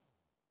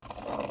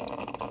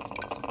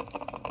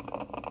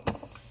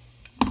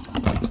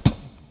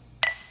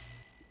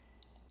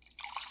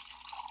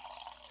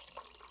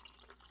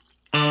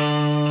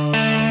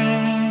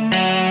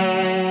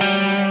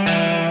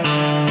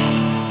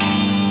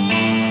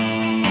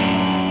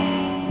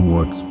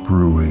What's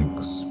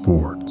Brewing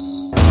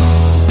Sports.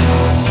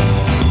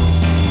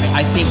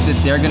 I think that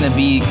they're going to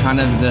be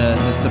kind of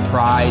the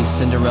surprise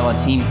Cinderella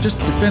team. Just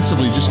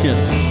defensively, just get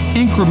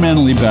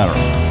incrementally better.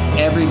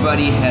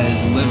 Everybody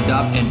has lived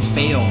up and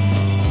failed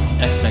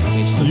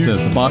expectations. That's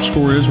it. The box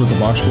score is what the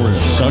box score is.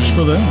 Sucks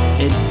for them.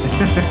 So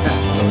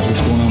what's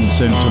going on with the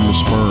San Antonio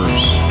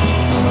Spurs?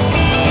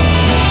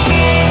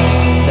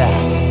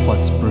 That's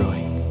what's brewing.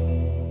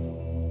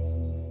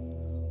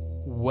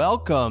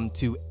 Welcome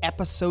to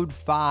episode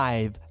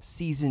 5,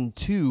 season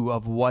 2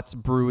 of What's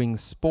Brewing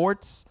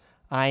Sports.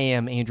 I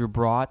am Andrew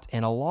Brott,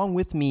 and along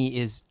with me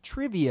is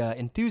trivia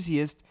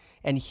enthusiast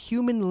and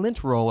human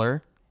lint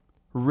roller,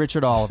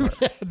 Richard Oliver.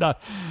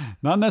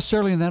 Not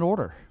necessarily in that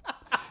order.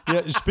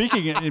 Yeah,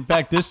 speaking, in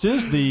fact, this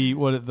is the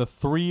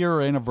 3-year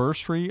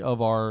anniversary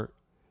of our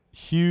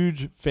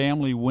huge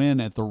family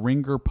win at the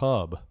Ringer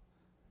Pub.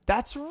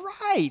 That's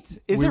right.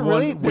 Is it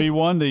really? We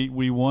won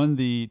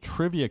the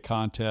trivia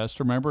contest.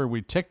 Remember,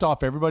 we ticked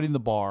off everybody in the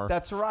bar.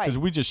 That's right. Because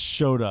we just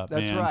showed up.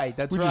 That's man.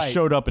 right. We just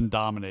showed up and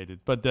dominated.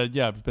 But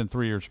yeah, it's been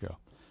 3 years ago.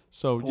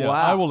 So yeah, wow.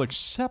 I will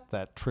accept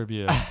that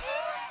trivia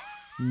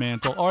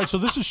mantle. All right, so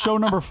this is show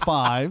number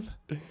 5.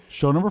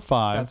 Show number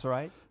 5. That's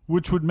right.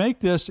 Which would make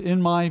this,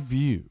 in my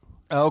view,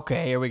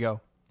 okay, here we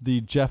go.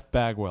 the Jeff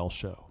Bagwell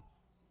show.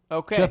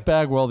 Okay. Jeff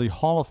Bagwell, the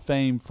Hall of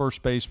Fame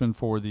first baseman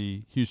for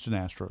the Houston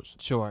Astros.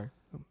 Sure.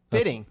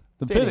 Fitting.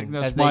 Fitting.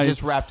 That's as they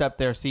just wrapped up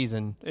their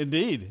season.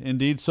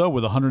 Indeed so,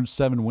 with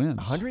 107 wins.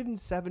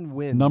 107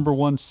 wins. Number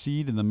 1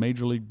 seed in the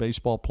Major League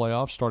Baseball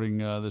playoffs starting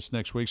this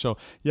next week. So,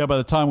 yeah, by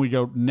the time we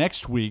go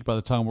next week, by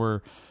the time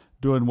we're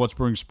doing What's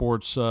Brewing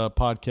Sports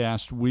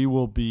podcast, we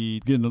will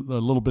be getting a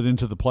little bit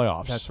into the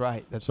playoffs. That's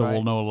right. So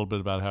we'll know a little bit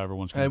about how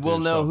everyone's going to do. And we'll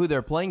know who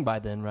they're playing by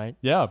then, right?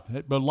 Yeah,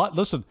 but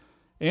listen,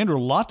 Andrew, a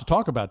lot to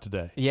talk about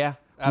today. Yeah.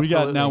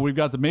 Absolutely. We've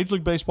got the Major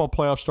League Baseball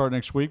playoffs start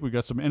next week. We've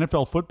got some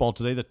NFL football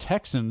today. The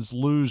Texans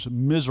lose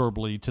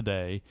miserably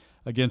today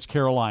against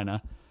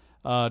Carolina.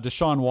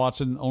 Deshaun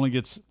Watson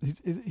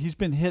he's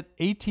been hit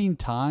 18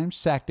 times,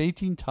 sacked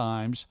 18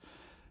 times,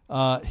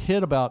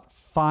 hit about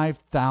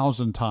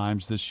 5,000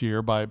 times this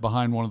year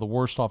behind one of the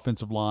worst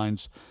offensive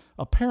lines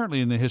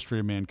apparently in the history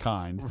of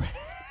mankind.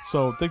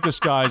 So I think this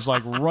guy's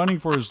like running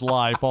for his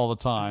life all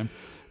the time.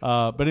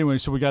 But anyway,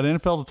 so we got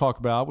NFL to talk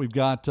about. We've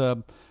got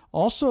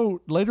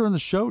also later in the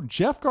show,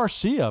 Jeff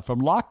Garcia from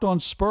Locked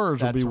On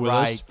Spurs will be with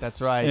us. That's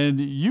right.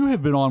 And you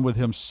have been on with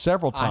him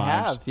several times.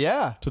 I have,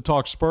 yeah. To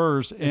talk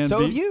Spurs. And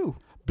so have you.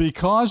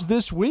 Because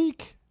this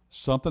week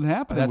something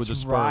happened with the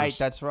Spurs.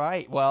 That's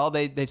right. Well,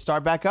 they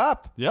start back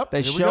up. Yep.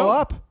 They show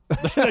up.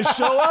 They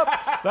show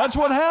up. That's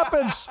what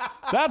happens.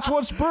 That's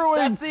what's brewing.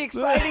 That's the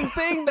exciting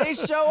thing. They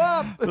show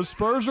up. The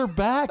Spurs are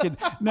back. And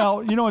now,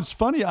 it's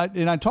funny.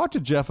 I talked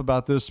to Jeff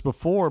about this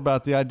before,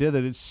 about the idea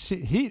that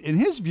in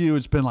his view,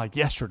 it's been like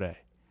yesterday.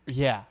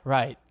 Yeah,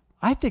 right.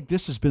 I think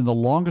this has been the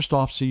longest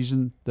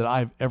offseason that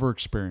I've ever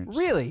experienced.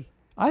 Really?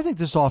 I think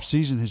this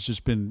offseason has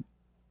just been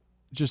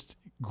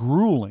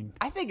grueling.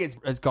 I think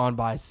it's gone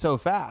by so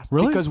fast.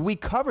 Really? Because we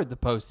covered the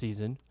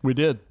postseason. We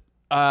did.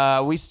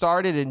 We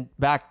started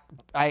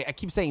I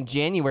keep saying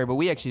January, but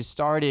we actually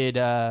started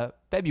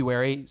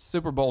February,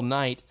 Super Bowl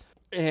night,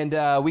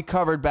 and we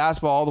covered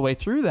basketball all the way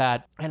through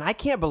that. And I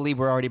can't believe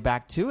we're already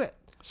back to it.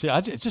 See,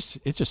 it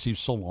just seems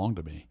so long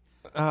to me.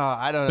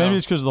 I don't know. Maybe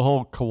it's because of the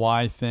whole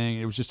Kawhi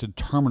thing. It was just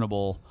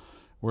interminable.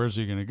 Where's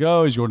he going to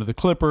go? He's going to the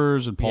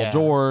Clippers and Paul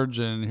George,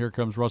 and here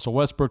comes Russell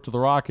Westbrook to the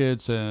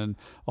Rockets, and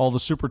all the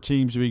super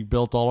teams being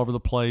built all over the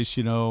place.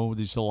 These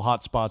little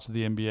hot spots of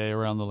the NBA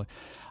around the.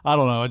 I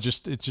don't know.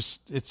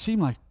 It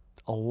seemed like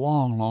a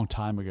long, long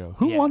time ago.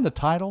 Who won the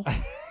title?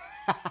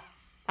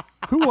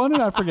 Who won it?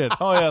 I forget.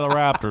 Oh yeah, the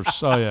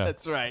Raptors. Oh yeah,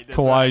 that's right.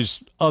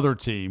 Kawhi's other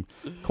team.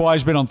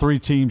 Kawhi's been on 3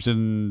 teams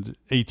in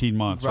 18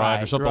 months,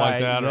 right? Or something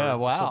like that. Yeah,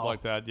 wow. Something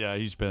like that. Yeah,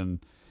 he's been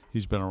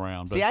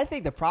around. See, I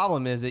think the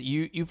problem is that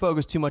you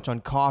focus too much on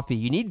coffee.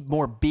 You need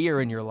more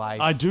beer in your life.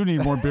 I do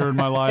need more beer in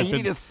my life. You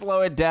need to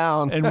slow it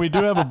down. And we do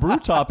have a brew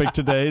topic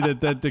today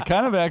that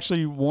kind of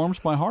actually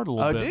warms my heart a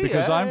little bit. Do you?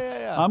 Because Yeah.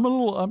 I'm a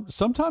little,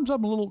 sometimes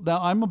I'm a little,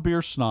 now I'm a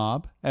beer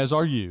snob, as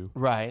are you.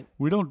 Right.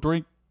 We don't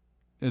drink,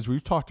 as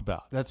we've talked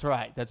about. That's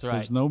right.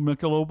 There's no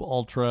Michelob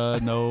Ultra,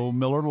 no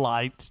Miller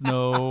Lite,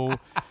 no,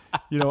 I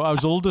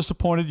was a little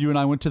disappointed. You and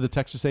I went to the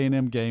Texas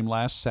A&M game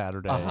last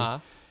Saturday. Uh-huh.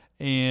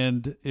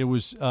 And it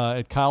was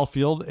at Kyle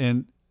Field,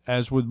 and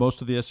as with most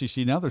of the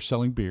SEC now, they're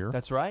selling beer.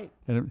 That's right.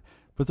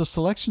 But the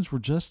selections were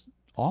just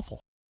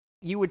awful.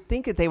 You would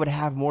think that they would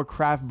have more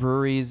craft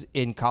breweries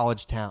in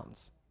college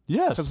towns.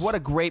 Yes. Because what a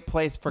great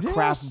place for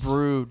craft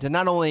brew to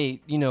not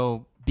only,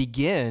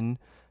 begin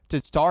to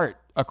start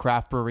a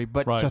craft brewery,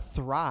 but to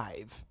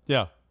thrive.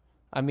 Yeah.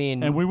 I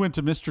mean. And we went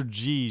to Mr.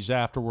 G's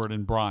afterward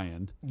in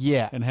Bryan.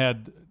 Yeah. And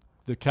had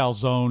the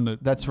calzone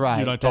that that's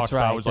right. I talked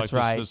about. It was that's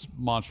like right. this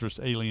monstrous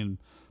alien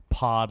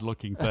pod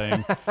looking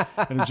thing,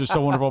 and it was just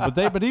so wonderful.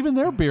 But even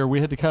their beer,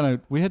 we had to kind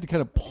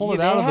of pull it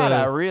out of They had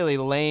the. a really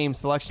lame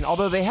selection.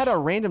 Although they had a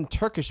random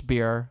Turkish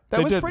beer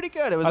that was pretty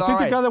good. It was. I think all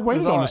the right. guy that It was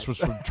waited all on right. us was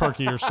from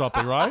Turkey or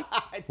something, right?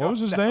 What was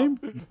his name?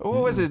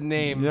 What was his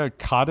name? Yeah,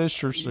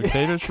 Kaddish or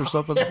Kadish or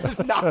something. It was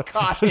not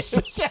Scottish.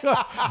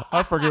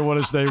 I forget what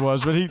his name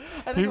was, but I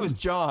think it was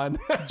John.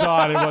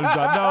 John. It wasn't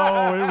John.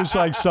 No, it was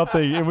like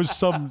something. It was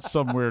some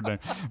weird name.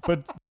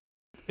 But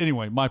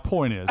anyway, my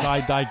point is,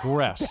 I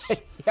digress.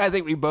 I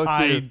think we both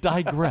I do.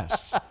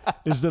 digress.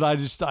 Is that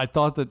I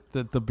thought that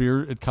the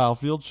beer at Kyle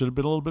Field should have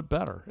been a little bit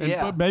better. And,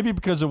 Yeah. but maybe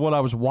because of what I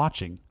was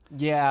watching.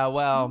 Yeah,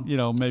 well,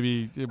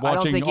 Maybe watching I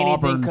don't think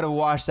Auburn. anything could have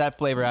washed that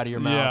flavor out of your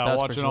mouth. Yeah, that's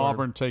watching for sure.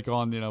 Auburn take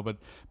on,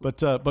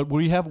 but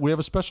we have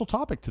a special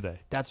topic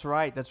today. That's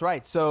right. That's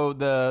right. So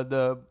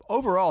the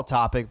overall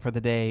topic for the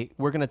day,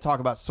 we're going to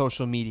talk about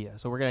social media.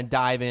 So we're going to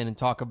dive in and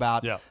talk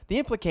about the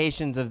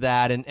implications of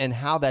that and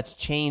how that's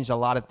changed a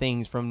lot of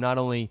things from not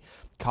only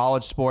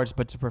college sports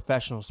but to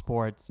professional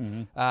sports.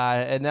 And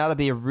that'll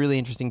be a really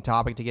interesting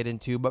topic to get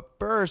into. But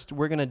first,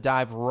 we're going to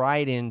dive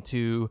right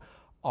into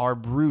our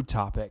brew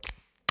topic.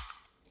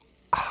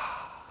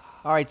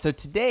 All right, so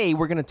today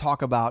we're going to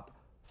talk about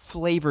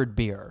flavored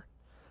beer.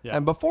 Yeah.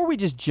 And before we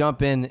just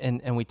jump in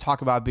and we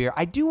talk about beer,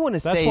 I do want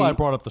to That's say... why I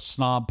brought up the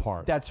snob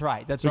part. That's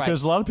right. That's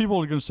because a lot of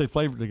people are going to say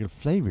flavored. They're going to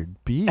flavored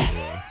beer.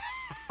 right.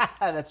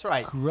 That's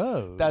right.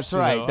 Gross. That's You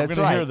right. know, That's I'm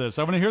going right. to hear this.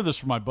 I'm going to hear this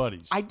from my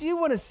buddies. I do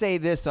want to say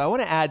this, though. I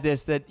want to add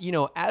this, that,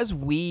 as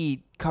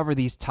we cover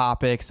these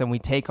topics and we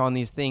take on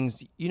these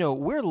things,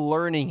 we're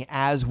learning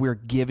as we're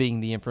giving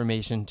the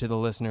information to the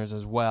listeners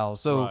as well.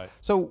 So, Right.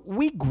 so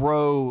we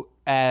grow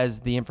as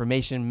the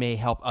information may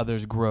help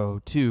others grow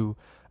too.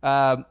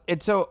 And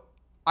so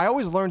I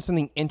always learn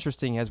something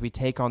interesting as we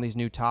take on these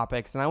new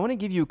topics. And I want to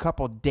give you a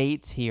couple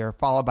dates here,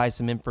 followed by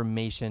some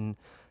information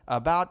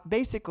about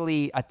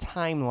basically a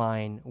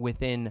timeline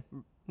within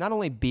not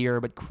only beer,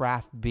 but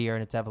craft beer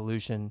and its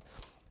evolution.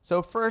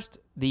 So first,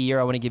 the year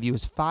I want to give you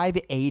is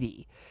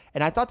 580.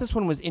 And I thought this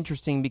one was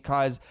interesting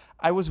because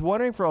I was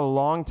wondering for a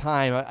long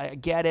time, I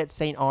get it,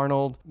 St.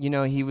 Arnold,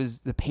 he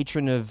was the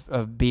patron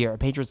of beer,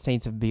 patron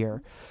saints of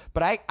beer.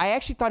 But I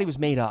actually thought he was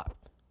made up.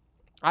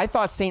 I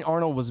thought St.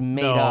 Arnold was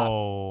made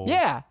No. up.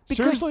 Yeah.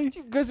 Seriously?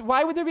 Because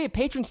why would there be a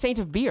patron saint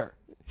of beer?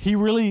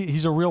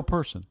 He's a real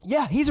person.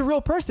 Yeah, he's a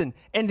real person.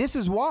 And this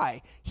is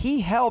why.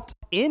 He helped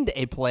end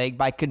a plague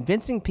by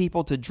convincing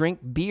people to drink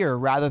beer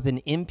rather than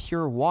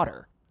impure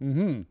water.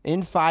 Mm-hmm.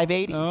 In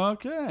 580.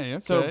 Okay.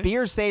 So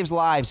beer saves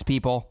lives,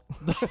 people.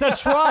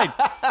 That's right.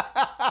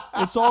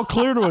 It's all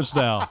clear to us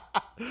now.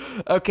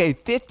 Okay,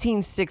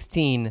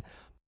 1516.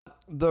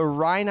 The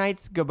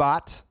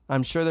Reinheitsgebot,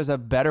 I'm sure there's a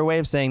better way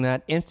of saying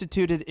that,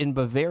 instituted in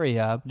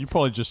Bavaria. You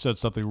probably just said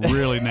something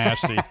really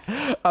nasty in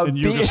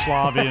beer-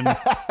 Yugoslavian,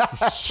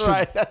 That's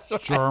right.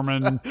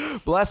 German.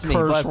 Bless me,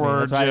 curse bless me.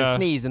 words, That's right. yeah. I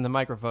sneezed in the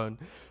microphone.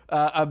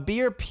 A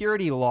beer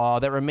purity law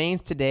that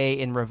remains today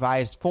in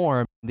revised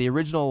form. The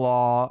original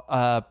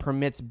law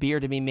permits beer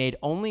to be made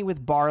only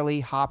with barley,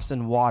 hops,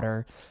 and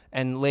water,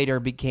 and later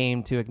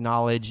became to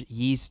acknowledge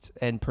yeast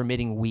and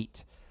permitting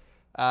wheat.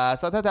 So I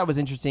thought that was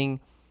interesting.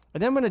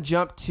 And then I'm going to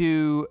jump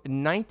to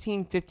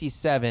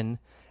 1957,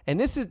 and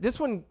this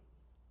one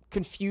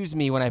confused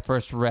me when I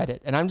first read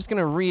it, and I'm just going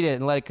to read it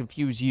and let it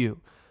confuse you.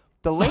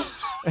 The late,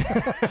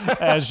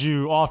 As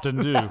you often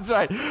do. that's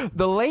right.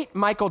 The late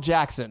Michael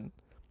Jackson,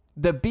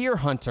 the beer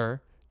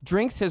hunter,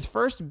 drinks his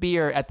first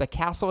beer at the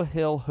Castle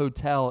Hill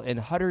Hotel in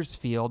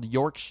Huddersfield,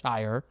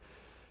 Yorkshire.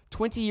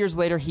 20 years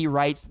later, he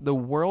writes The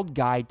World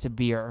Guide to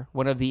Beer,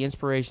 one of the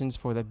inspirations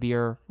for the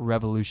beer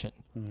revolution.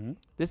 Mm-hmm.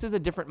 This is a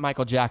different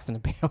Michael Jackson,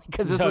 apparently,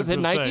 because this Yeah, I was was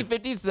in gonna say.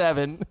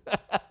 1957.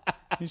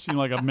 He seemed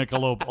like a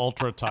Michelob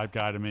Ultra type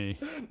guy to me.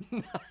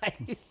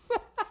 Nice.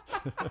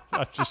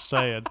 I'm just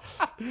saying.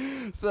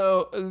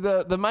 So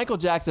the Michael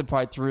Jackson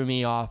part threw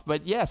me off.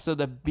 But yeah, so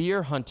the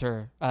beer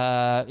hunter,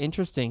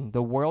 interesting.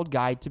 The World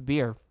Guide to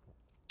Beer.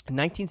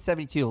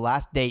 1972,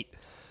 last date.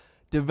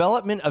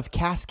 Development of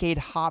Cascade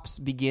hops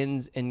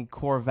begins in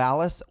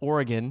Corvallis,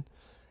 Oregon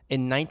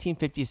in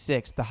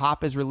 1956. The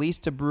hop is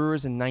released to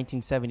brewers in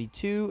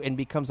 1972 and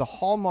becomes a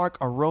hallmark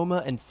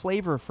aroma and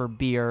flavor for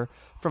beer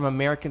from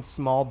American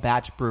small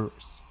batch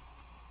brewers.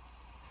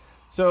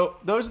 So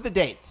those are the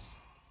dates.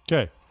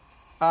 Okay.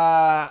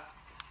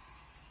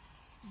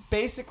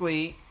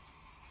 Basically,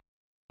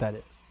 that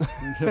is.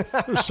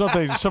 There's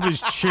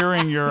somebody's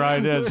cheering your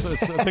ideas.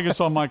 I think it's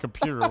on my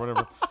computer or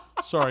whatever.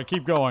 Sorry,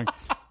 keep going.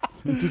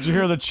 Did you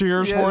hear the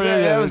cheers for you?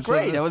 That was it's,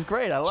 great. That was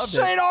great. I loved it.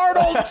 St.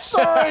 Arnold,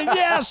 sorry,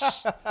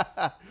 yes.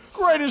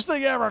 Greatest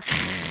thing ever.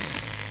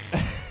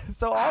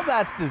 So all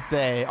that's to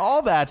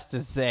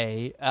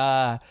say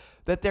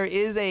that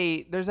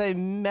there's a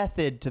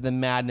method to the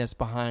madness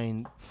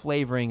behind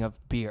flavoring of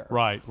beer.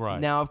 Right.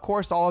 Now, of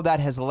course, all of that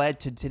has led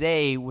to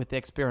today with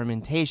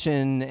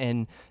experimentation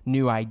and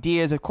new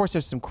ideas. Of course,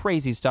 there's some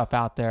crazy stuff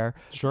out there.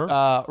 Sure.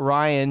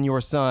 Ryan,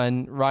 your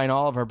son, Ryan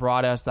Oliver,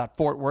 brought us that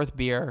Fort Worth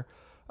beer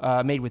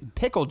made with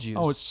pickle juice.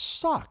 Oh, it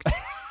sucked.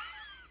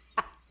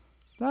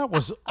 That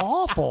was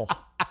awful.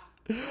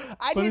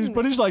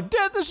 But he's like,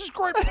 Dad, this is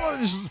great.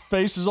 His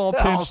face is all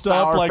pinched up,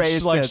 sour like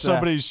face,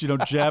 somebody's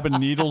jabbing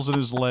needles in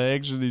his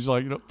legs, and he's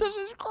like, this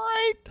is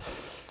great.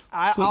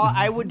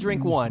 I would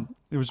drink one.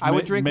 I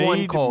would drink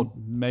one cold.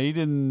 Made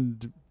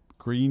in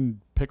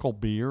green pickle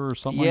beer or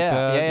something like Yeah,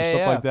 that. yeah, Stuff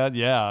yeah. like that.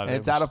 Yeah. And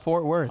it's out of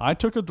Fort Worth. I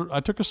took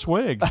a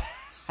swig.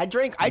 I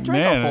drank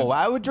Man, a full.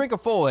 I would drink a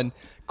full and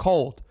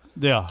cold.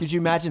 Yeah. Could you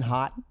imagine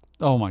hot?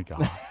 Oh my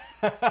God.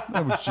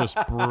 That was just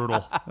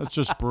brutal. That's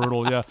just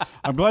brutal. Yeah.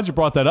 I'm glad you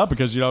brought that up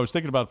because, I was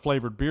thinking about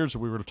flavored beers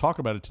and we were to talk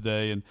about it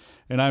today.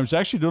 And I was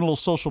actually doing a little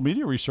social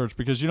media research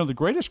because, the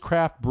greatest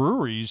craft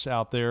breweries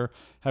out there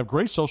have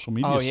great social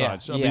media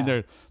sites. I mean,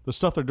 the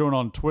stuff they're doing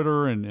on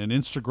Twitter and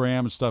Instagram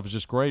and stuff is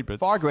just great. But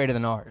far greater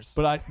than ours.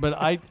 But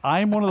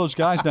I'm one of those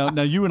guys now.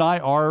 Now you and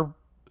I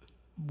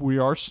we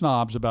are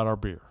snobs about our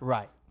beer.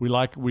 Right. We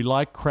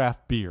like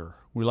craft beer.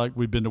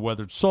 We've been to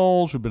Weathered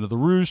Souls, we've been to the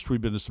Roost,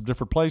 we've been to some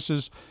different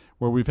places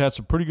where we've had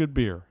some pretty good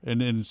beer.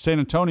 And in San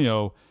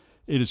Antonio,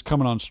 it is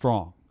coming on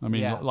strong. I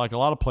mean, like a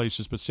lot of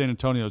places, but San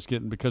Antonio is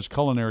getting, because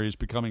culinary is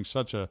becoming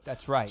such a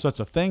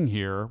thing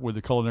here with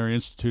the Culinary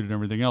Institute and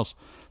everything else,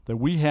 that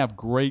we have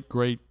great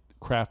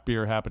craft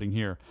beer happening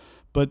here.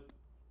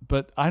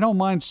 But I don't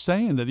mind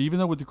saying that even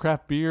though with the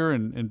craft beer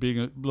and being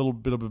a little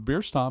bit of a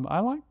beer snob, I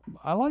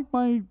like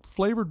my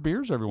flavored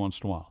beers every once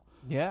in a while.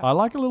 Yeah. I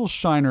like a little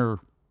Shiner,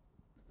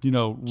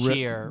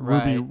 Cheer,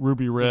 ruby red,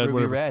 ruby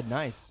whatever. red,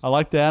 nice. I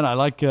like that. I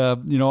like,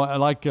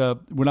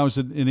 when I was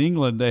in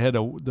England, they had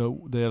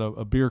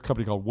a beer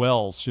company called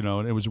Wells,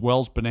 and it was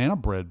Wells Banana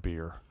Bread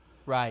beer,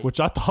 Right. which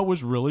I thought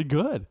was really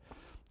good.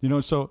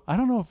 So I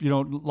don't know if a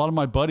lot of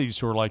my buddies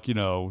who are like,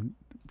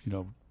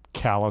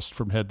 calloused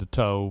from head to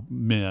toe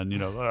men,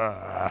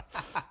 I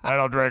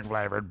don't drink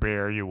flavored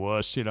beer, you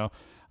wuss,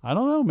 I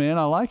don't know, man.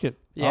 I like it.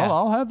 Yeah.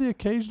 I'll have the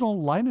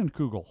occasional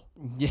Leinenkugel.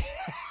 Yeah.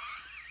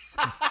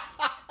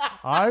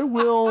 I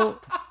will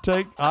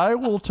take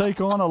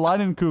on a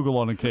Leinenkugel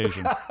on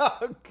occasion.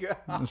 Oh,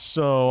 God.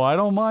 So I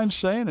don't mind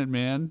saying it,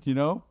 man.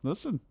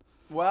 Listen,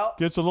 Well,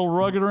 gets a little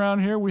rugged around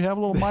here. We have a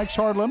little Mike's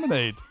Hard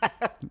Lemonade.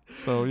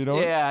 So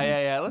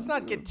yeah. Let's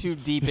not get too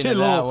deep into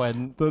that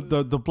one.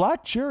 The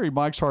black cherry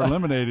Mike's Hard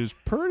Lemonade is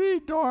pretty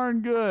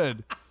darn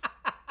good.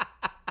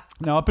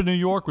 Now up in New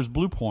York was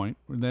Blue Point,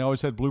 and they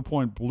always had Blue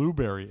Point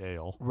Blueberry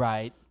Ale.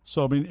 Right.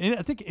 So I mean,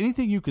 I think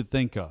anything you could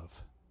think of,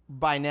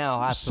 By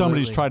now, absolutely.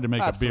 somebody's tried to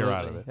make a beer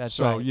out of Absolutely. it. That's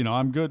so right.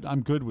 I'm good.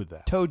 I'm good with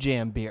that. Toe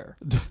Jam beer.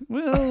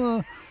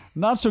 Well,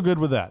 not so good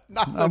with that.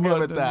 Not so good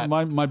with that.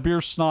 My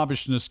beer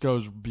snobbishness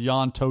goes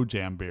beyond Toe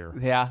Jam beer.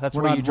 Yeah, that's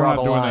We're where not- you draw we're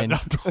the not line.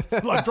 doing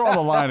that. I draw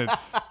the line at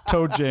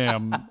Toe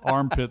Jam,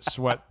 armpit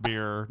sweat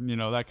beer,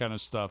 that kind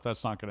of stuff.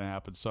 That's not going to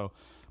happen. So,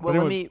 Well,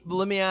 but anyway,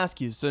 let me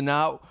ask you. So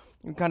now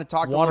we kind of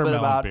talked a little bit watermelon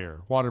about beer.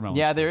 Watermelon.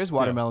 Yeah, there is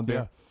watermelon Yeah,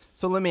 beer.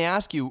 So let me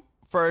ask you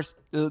first,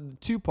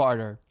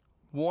 two-parter.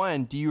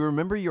 One, do you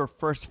remember your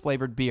first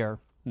flavored beer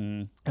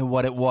and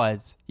what it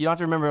was? You don't have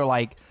to remember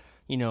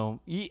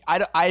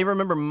I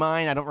remember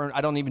mine.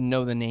 I don't even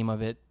know the name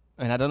of it,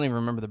 and I don't even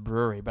remember the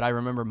brewery, but I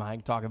remember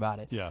mine. Talk about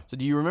it. Yeah. So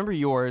do you remember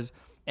yours,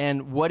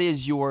 and what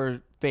is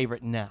your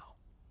favorite now?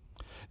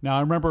 Now,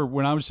 I remember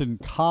when I was in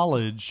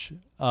college,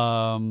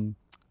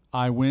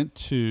 I went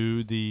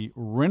to the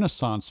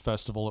Renaissance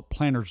Festival at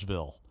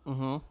Plantersville.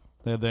 Mm-hmm.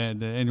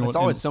 It's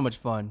always so much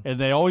fun. And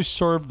they always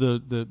serve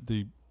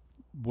the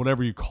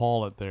whatever you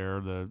call it there,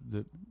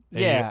 the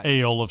Yeah.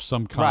 ale of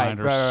some kind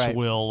Right.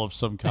 swill of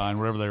some kind,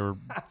 whatever they were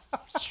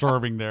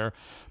serving there.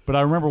 But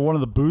I remember one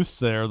of the booths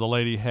there, the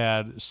lady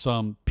had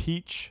some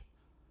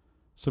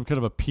kind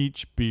of a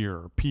peach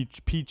beer,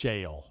 peach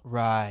ale.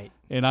 Right.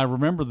 And I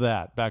remember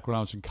that back when I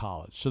was in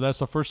college. So that's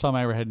the first time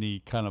I ever had any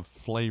kind of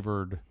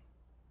flavored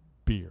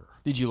beer.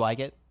 Did you like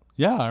it?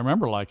 Yeah, I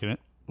remember liking it.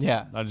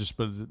 Yeah. But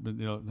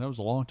that was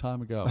a long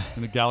time ago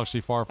in a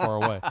galaxy far, far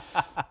away.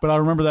 But I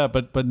remember that.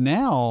 But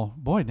now,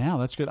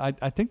 that's good.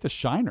 I think the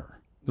Shiner,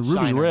 the Ruby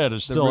Shiner, Red,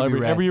 is the still Ruby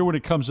Red. every year when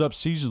it comes up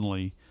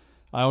seasonally,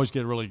 I always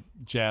get really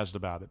jazzed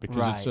about it because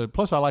Right. it's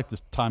plus I like the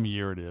time of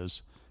year it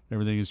is.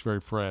 Everything is very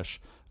fresh.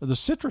 The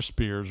citrus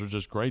beers are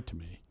just great to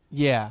me.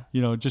 Yeah.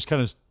 Just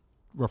kind of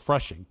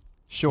refreshing.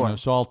 Sure.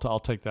 So I'll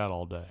take that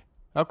all day.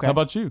 Okay. How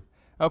about you?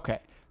 Okay.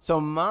 So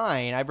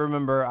mine, I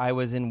remember I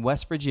was in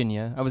West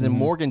Virginia. I was in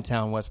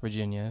Morgantown, West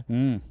Virginia.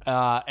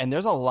 And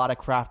there's a lot of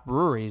craft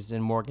breweries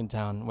in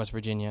Morgantown, West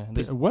Virginia.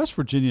 West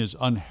Virginia is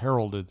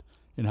unheralded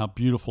in how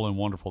beautiful and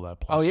wonderful that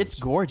place is. It's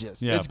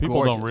gorgeous. Yeah, it's people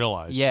gorgeous. don't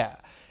realize. Yeah.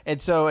 And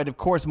of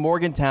course,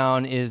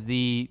 Morgantown is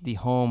the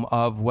home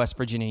of West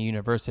Virginia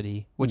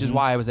University, which is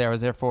why I was there. I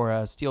was there for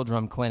a steel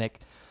drum clinic.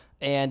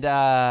 And,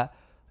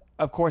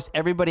 of course,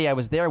 everybody I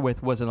was there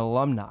with was an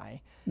alumni.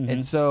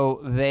 And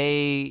so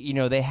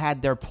they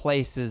had their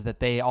places that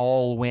they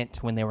all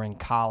went when they were in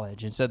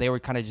college. And so they were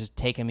kind of just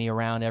taking me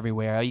around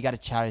everywhere. Oh, you got to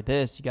try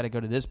this. You got to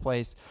go to this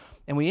place.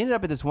 And we ended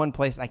up at this one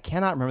place. I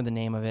cannot remember the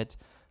name of it.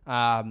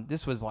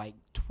 This was like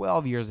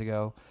 12 years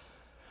ago.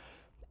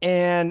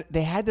 And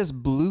they had this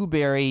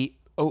blueberry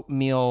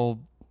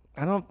oatmeal.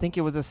 I don't think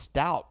it was a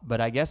stout,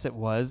 but I guess it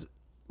was.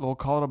 We'll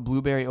call it a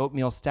blueberry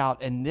oatmeal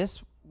stout. And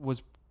this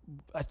was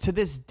to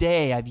this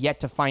day, I've yet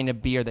to find a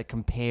beer that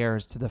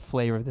compares to the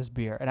flavor of this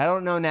beer. And I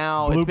don't know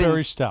now.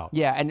 Blueberry stout.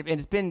 Yeah, and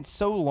it's been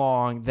so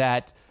long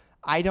that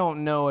I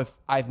don't know if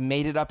I've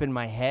made it up in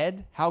my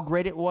head how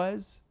great it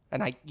was.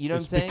 And you know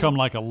what I'm saying? It's become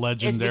like a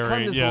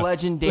legendary. It's become this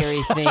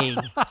legendary thing.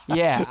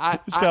 Yeah.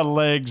 It's got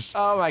legs.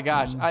 Oh my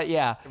gosh.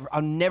 Yeah.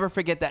 I'll never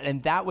forget that.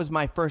 And that was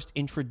my first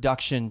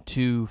introduction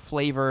to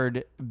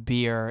flavored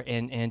beer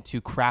and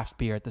to craft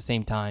beer at the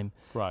same time.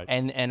 Right.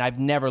 And I've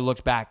never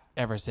looked back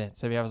ever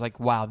since. I mean, I was like,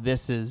 wow,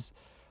 this is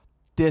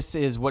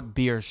what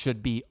beer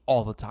should be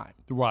all the time.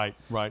 Right.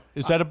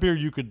 Is that a beer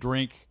you could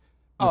drink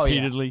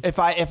repeatedly? Oh,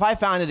 yeah. If I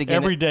found it again.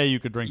 Every day you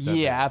could drink that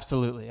beer.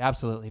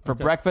 Absolutely. For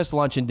breakfast,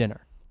 lunch, and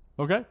dinner.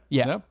 Okay.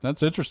 Yeah. Yep,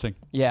 that's interesting.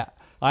 Yeah.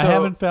 I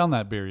haven't found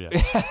that beer yet.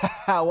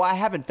 Well, I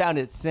haven't found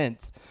it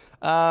since.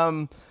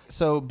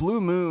 So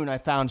Blue Moon I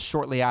found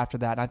shortly after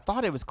that. And I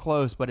thought it was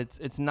close, but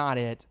it's not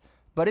it.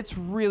 But it's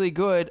really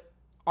good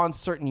on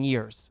certain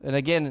years. And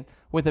again,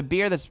 with a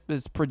beer that's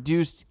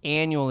produced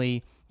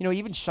annually,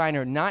 even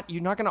Shiner,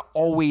 you're not going to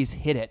always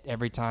hit it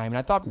every time. And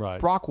I thought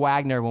Brock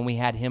Wagner, when we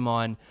had him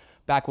on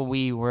back when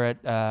we were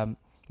at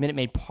Minute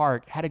Maid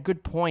Park, had a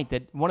good point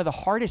that one of the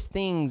hardest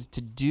things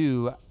to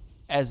do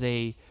as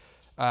a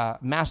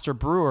master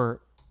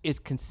brewer is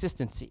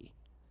consistency.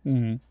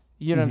 Mm-hmm.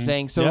 You know what I'm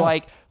saying? So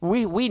like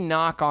we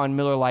knock on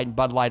Miller Lite and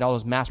Bud Light, all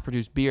those mass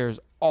produced beers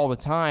all the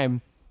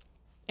time.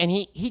 And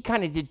he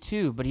kind of did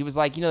too, but he was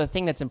like, the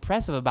thing that's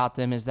impressive about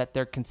them is that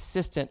they're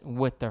consistent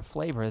with their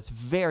flavor. It's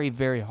very,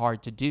 very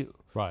hard to do.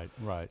 Right.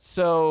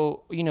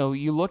 So,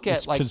 you look at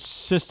it's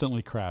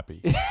consistently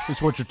crappy.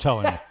 Is what you're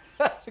telling me.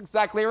 That's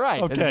exactly right.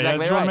 Okay, That's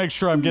exactly I just want to make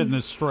sure I'm getting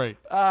this straight.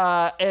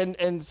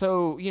 And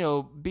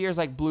so, beers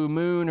like Blue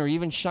Moon or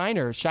even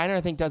Shiner. Shiner,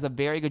 I think, does a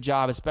very good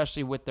job,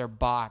 especially with their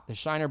Bock. The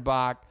Shiner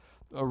Bock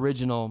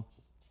original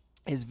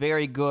is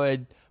very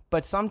good,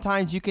 but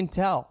sometimes you can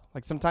tell.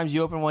 Like sometimes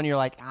you open one, you're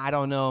like, I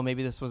don't know,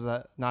 maybe this was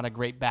not a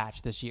great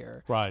batch this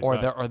year. Right. Or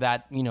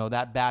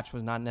that batch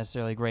was not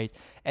necessarily great.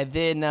 And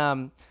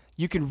then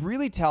you can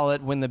really tell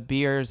it when the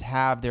beers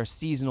have their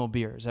seasonal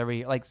beers.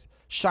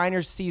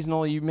 Shiner's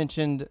seasonal, you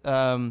mentioned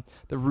the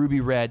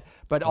Ruby Red,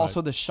 but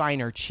also the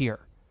Shiner Cheer.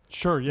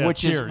 Sure, yeah.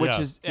 Which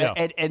is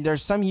and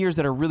there's some years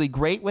that are really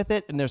great with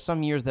it, and there's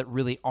some years that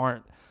really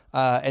aren't.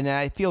 And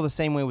I feel the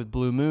same way with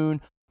Blue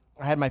Moon.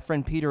 I had my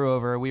friend Peter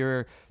over. We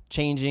were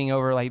changing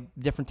over like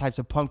different types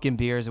of pumpkin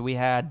beers, and we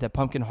had the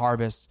Pumpkin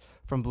Harvest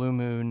from Blue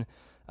Moon.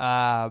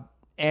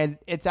 And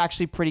it's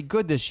actually pretty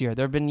good this year.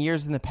 There have been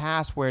years in the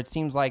past where it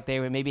seems like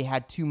they maybe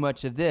had too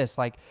much of this.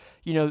 Like,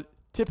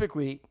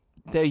 typically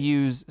they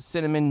use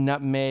cinnamon,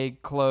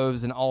 nutmeg,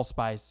 cloves, and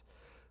allspice.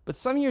 But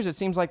some years it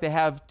seems like they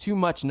have too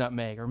much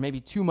nutmeg or maybe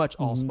too much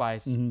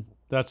allspice. Mm-hmm.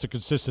 That's the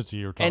consistency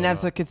you're talking about. And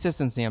that's the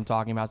consistency I'm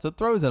talking about. So it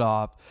throws it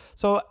off.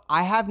 So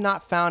I have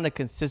not found a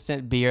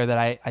consistent beer that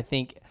I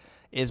think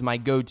is my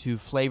go-to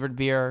flavored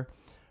beer.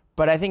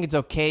 But I think it's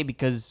okay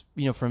because,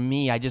 for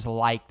me, I just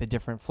like the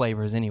different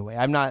flavors anyway.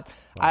 I'm not,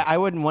 I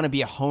wouldn't want to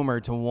be a homer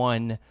to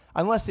one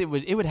unless it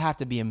would have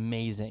to be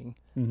amazing.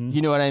 Mm-hmm.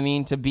 You know what I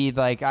mean? To be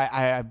like,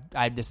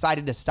 I've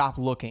decided to stop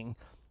looking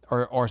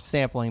or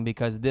sampling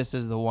because this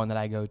is the one that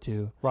I go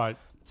to. Right.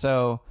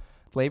 So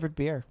flavored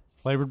beer.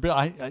 Flavored beer.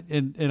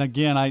 And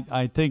again,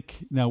 I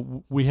think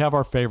we have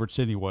our favorites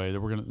anyway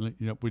that we're going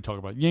to, we talk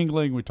about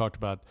Yuengling. We talked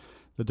about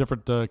the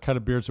different kind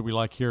of beers that we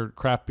like here,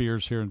 craft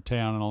beers here in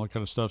town and all that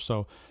kind of stuff.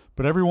 So,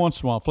 but every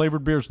once in a while,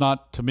 flavored beer is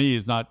not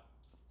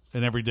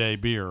an everyday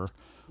beer.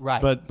 Right.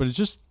 But it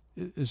just,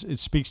 it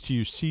speaks to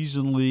you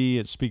seasonally.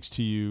 It speaks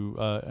to you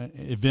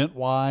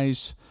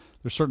event-wise.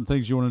 There's certain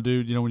things you want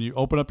to do. When you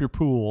open up your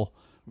pool,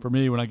 for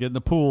me, when I get in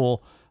the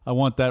pool, I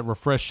want that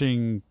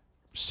refreshing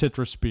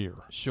citrus beer.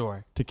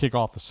 Sure. To kick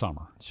off the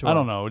summer. Sure. I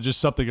don't know. Just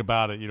something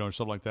about it, or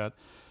something like that.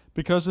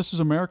 Because this is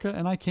America,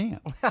 and I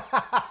can't.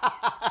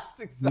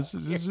 This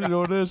is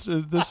what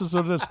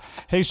it is.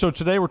 Hey, so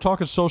today we're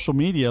talking social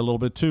media a little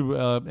bit too,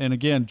 and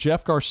again,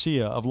 Jeff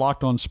Garcia of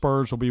Locked On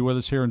Spurs will be with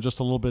us here in just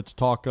a little bit to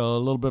talk a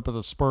little bit about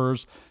the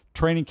Spurs.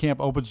 Training camp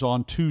opens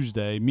on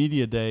Tuesday.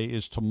 Media day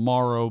is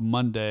tomorrow,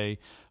 Monday.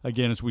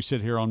 Again, as we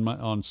sit here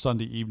on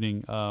Sunday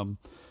evening,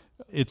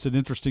 it's an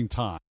interesting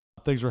time.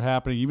 Things are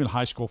happening. Even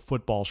high school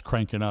football's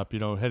cranking up.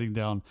 Heading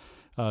down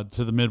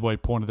to the midway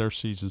point of their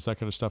seasons, that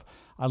kind of stuff.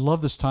 I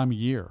love this time of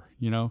year.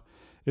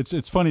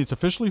 It's funny. It's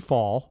officially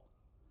fall,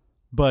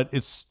 but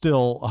it's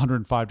still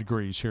 105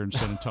 degrees here in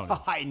San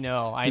Antonio. I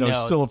know.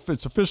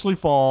 It's officially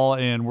fall,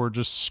 and we're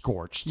just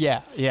scorched.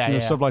 Yeah.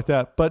 Stuff like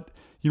that. But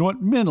you know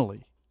what?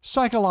 Mentally,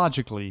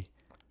 psychologically,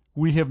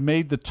 we have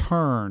made the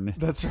turn.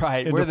 That's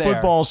right. In we're the there.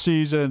 Football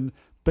season,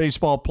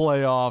 baseball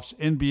playoffs,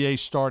 NBA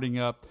starting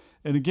up,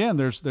 and again,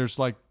 there's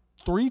like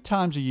 3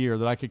 times a year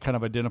that I could kind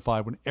of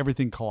identify when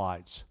everything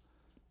collides.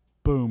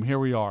 Boom, here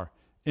we are.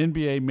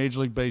 NBA, Major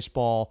League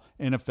Baseball,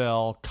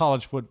 NFL,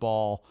 college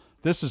football.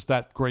 This is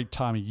that great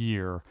time of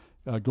year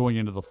going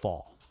into the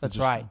fall. That's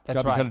right.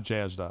 That's right. Kind of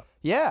jazzed up.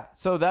 Yeah.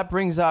 So that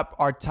brings up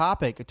our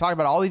topic. We're talking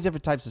about all these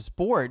different types of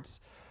sports.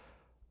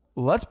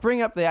 Let's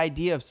bring up the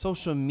idea of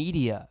social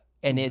media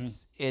and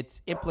its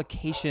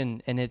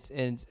implication and its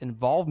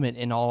involvement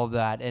in all of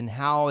that, and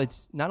how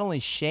it's not only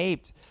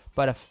shaped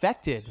but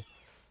affected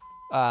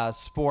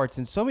sports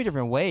in so many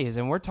different ways.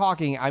 And we're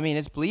talking, I mean,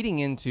 it's bleeding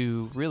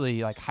into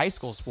really like high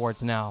school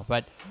sports now,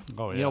 but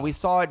we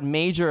saw it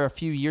major a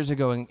few years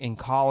ago in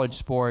college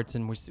sports,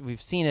 and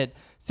we've seen it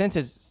since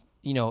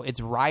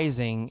it's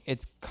rising.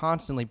 It's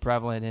constantly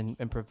prevalent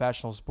in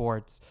professional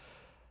sports.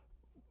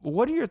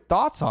 What are your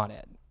thoughts on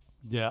it?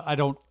 Yeah, I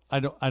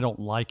don't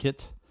like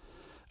it.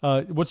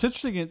 What's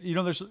interesting,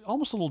 there's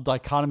almost a little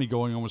dichotomy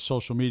going on with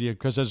social media,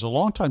 because as a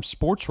longtime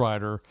sports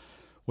writer,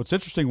 what's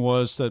interesting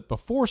was that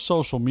before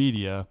social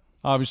media,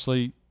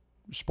 obviously,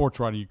 sports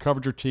writing, you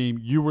covered your team.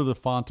 You were the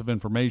font of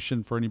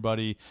information for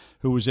anybody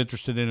who was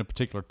interested in a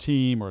particular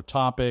team or a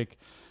topic.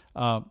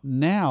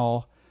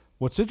 Now,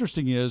 what's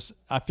interesting is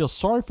I feel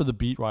sorry for the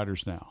beat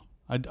writers now.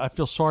 I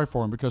feel sorry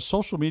for them because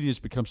social media has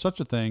become such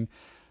a thing.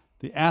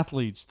 The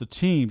athletes, the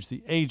teams,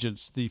 the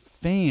agents, the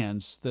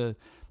fans,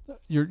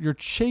 you're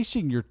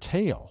chasing your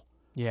tail.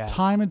 Yeah.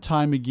 Time and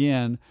time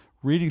again,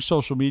 reading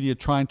social media,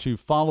 trying to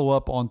follow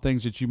up on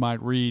things that you might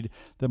read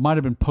that might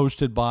have been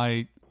posted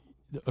by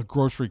a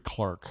grocery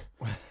clerk,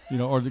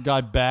 or the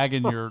guy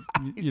bagging your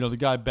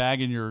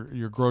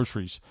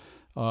groceries.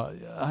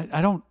 I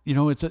don't,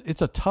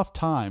 it's a tough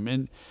time.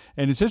 And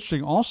it's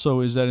interesting also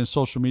is that in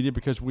social media,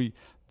 because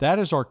that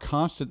is our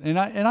constant. And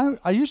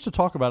I used to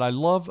talk about, I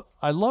love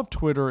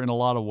Twitter in a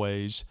lot of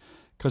ways,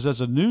 because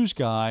as a news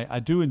guy, I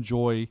do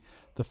enjoy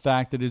the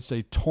fact that it's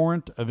a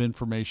torrent of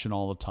information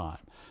all the time.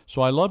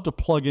 So I love to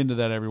plug into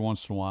that every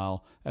once in a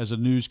while as a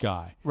news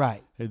guy.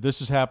 Right. Hey, this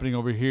is happening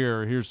over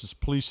here. Here's this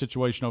police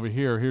situation over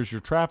here. Here's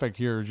your traffic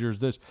here. Here's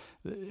this.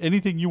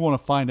 Anything you want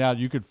to find out,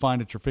 you could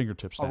find at your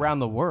fingertips now. Around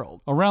the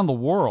world. Around the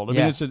world. I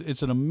mean,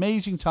 it's an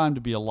amazing time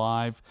to be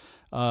alive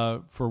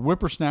for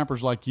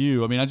whippersnappers like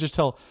you. I mean,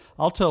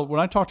 I'll tell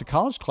when I talk to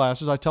college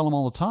classes, I tell them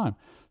all the time.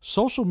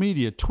 Social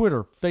media,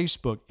 Twitter,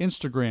 Facebook,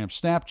 Instagram,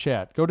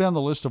 Snapchat, go down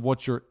the list of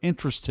what you're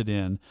interested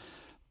in.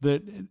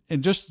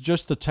 And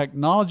just the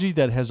technology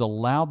that has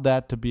allowed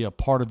that to be a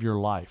part of your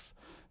life,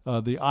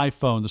 the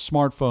iPhone, the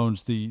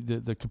smartphones,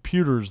 the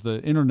computers, the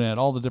internet,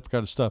 all the different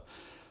kind of stuff,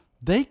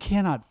 they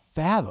cannot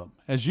fathom,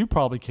 as you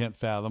probably can't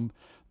fathom,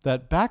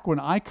 that back when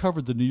I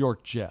covered the New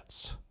York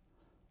Jets,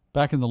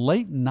 back in the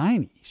late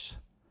 90s,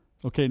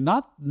 okay,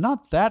 not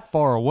that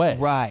far away.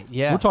 Right,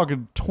 yeah. We're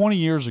talking 20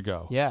 years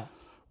ago. Yeah.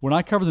 When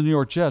I covered the New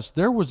York Jets,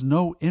 there was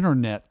no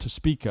internet to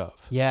speak of.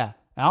 Yeah.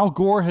 Al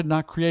Gore had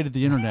not created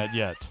the internet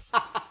yet.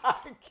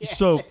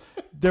 So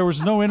there was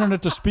no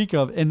internet to speak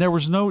of, and there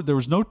was no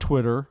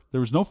Twitter,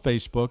 there was no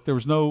Facebook, there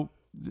was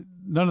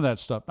none of that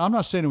stuff. I'm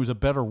not saying it was a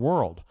better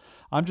world.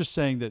 I'm just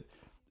saying that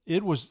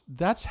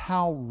that's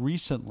how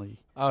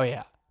recently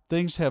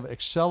things have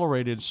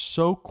accelerated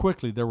so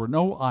quickly. There were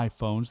no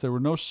iPhones, there were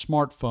no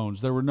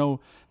smartphones,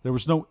 there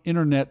was no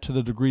internet to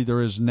the degree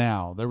there is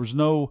now. There was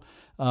no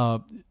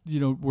I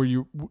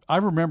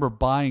remember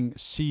buying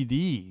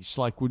CDs,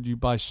 like would you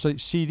buy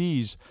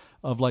CDs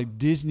of like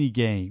Disney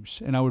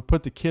games, and I would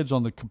put the kids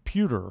on the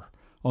computer,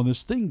 on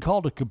this thing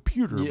called a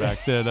computer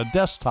back then, a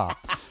desktop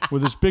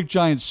with this big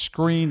giant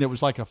screen that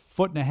was like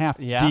 1.5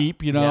 feet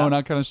deep, and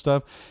that kind of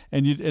stuff.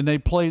 And they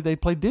played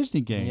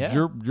Disney games.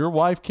 Yeah. Your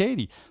wife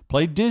Katie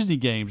played Disney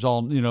games,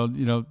 all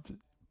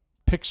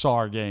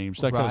Pixar games,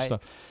 that kind of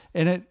stuff.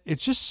 And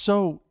it's just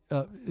so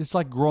it's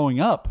like growing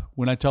up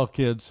when I tell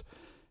kids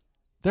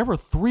there were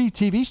 3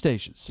 TV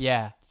stations.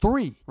 Yeah.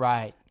 3.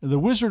 Right. The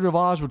Wizard of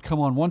Oz would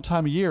come on one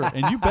time a year,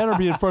 and you better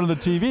be in front of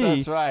the TV.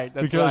 That's right.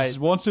 Because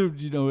once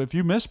if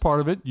you miss part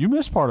of it, you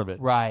miss part of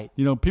it. Right.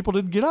 People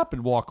didn't get up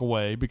and walk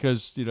away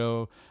because I'm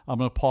going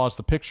to pause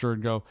the picture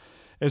and go,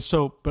 and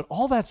so. But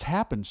all that's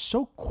happened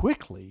so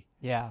quickly.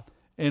 Yeah.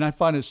 And I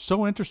find it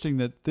so interesting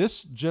that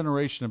this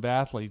generation of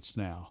athletes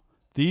now,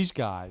 these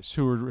guys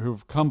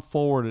who've come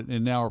forward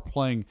and now are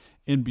playing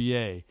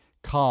NBA,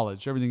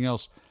 college, everything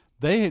else.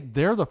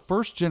 They're the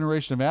first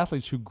generation of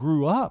athletes who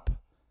grew up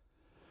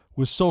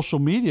with social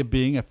media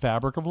being a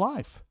fabric of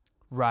life.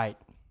 Right.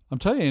 I'm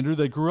telling you, Andrew,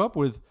 they grew up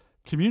with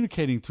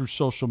communicating through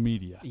social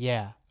media.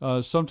 Yeah.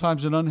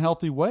 Sometimes in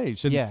unhealthy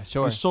ways. And yeah,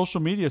 sure. With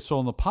social media, so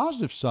on the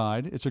positive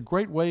side, it's a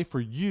great way for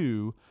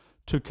you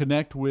to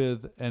connect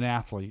with an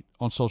athlete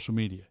on social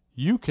media.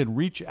 You can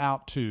reach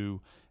out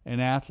to an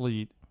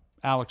athlete,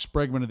 Alex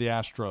Bregman of the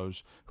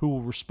Astros, who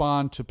will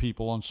respond to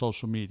people on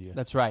social media.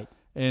 That's right.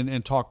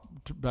 And talk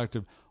back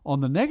to. On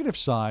the negative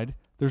side,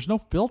 there's no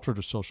filter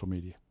to social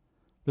media.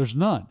 There's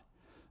none.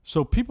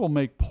 So people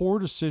make poor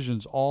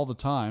decisions all the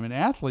time. And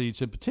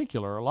athletes in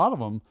particular, a lot of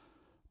them,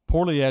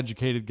 poorly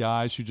educated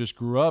guys who just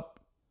grew up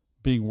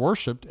being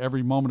worshipped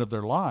every moment of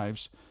their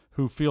lives,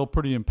 who feel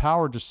pretty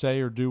empowered to say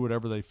or do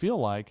whatever they feel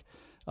like,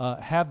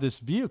 have this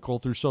vehicle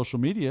through social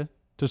media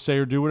to say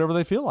or do whatever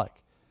they feel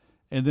like.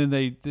 And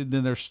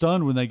then they're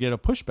stunned when they get a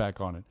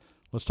pushback on it.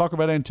 Let's talk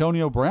about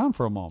Antonio Brown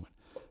for a moment.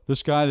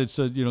 This guy that's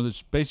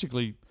that's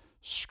basically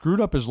screwed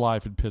up his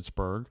life in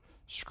Pittsburgh,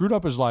 screwed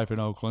up his life in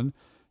Oakland,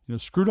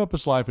 screwed up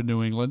his life in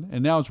New England,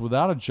 and now is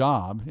without a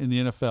job in the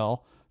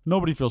NFL,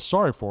 Nobody feels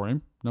sorry for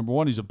him. Number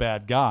one, he's a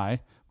bad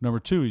guy. Number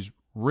two, he's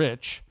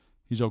rich.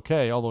 He's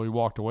okay, although he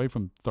walked away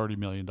from $30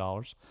 million.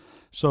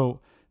 So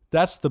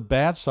that's the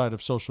bad side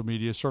of social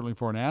media, certainly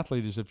for an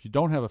athlete, is if you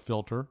don't have a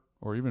filter,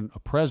 or even a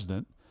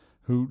president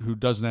who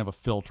doesn't have a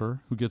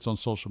filter, who gets on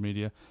social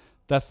media,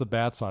 that's the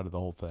bad side of the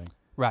whole thing.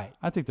 Right.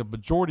 I think the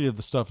majority of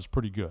the stuff is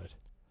pretty good.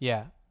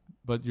 Yeah.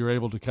 But you're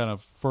able to kind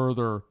of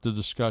further the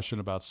discussion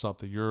about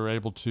something. You're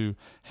able to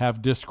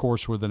have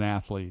discourse with an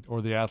athlete,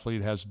 or the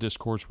athlete has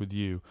discourse with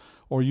you,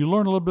 or you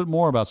learn a little bit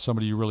more about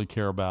somebody you really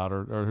care about,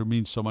 or who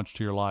means so much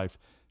to your life,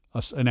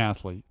 an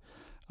athlete.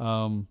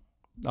 I'll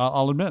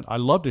admit, I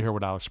love to hear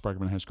what Alex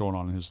Bregman has going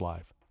on in his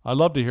life. I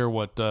love to hear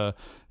what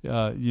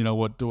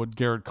what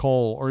Garrett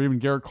Cole, or even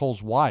Garrett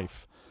Cole's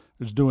wife,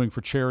 is doing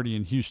for charity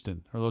in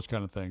Houston, or those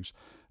kind of things.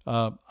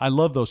 I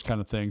love those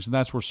kind of things, and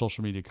that's where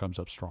social media comes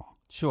up strong.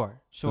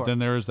 Sure. But then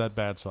there is that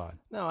bad side.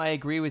 No, I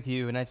agree with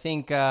you. And I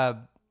think,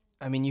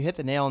 you hit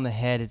the nail on the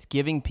head. It's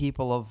giving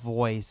people a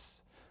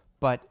voice,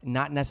 but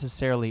not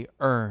necessarily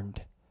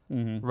earned,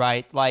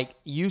 right? Like,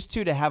 used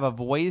to have a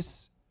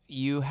voice,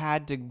 you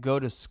had to go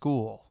to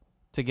school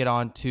to get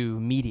onto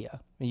media.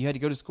 You had to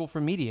go to school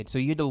for media. So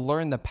you had to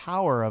learn the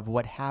power of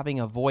what having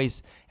a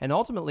voice and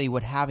ultimately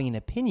what having an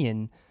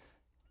opinion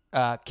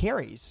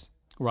carries.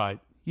 Right.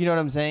 You know what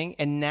I'm saying?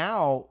 And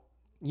now,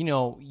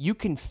 you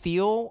can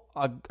feel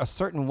a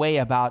certain way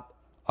about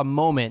a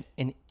moment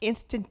and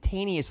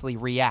instantaneously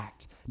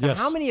react. Now, Yes.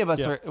 how many of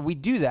us we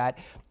do that?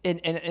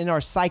 In our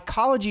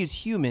psychology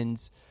as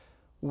humans,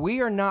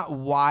 we are not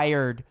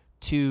wired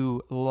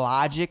to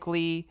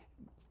logically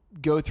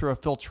go through a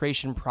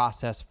filtration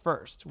process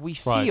first. We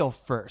feel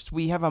first.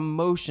 We have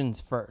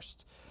emotions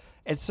first.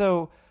 And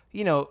so,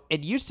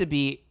 it used to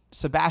be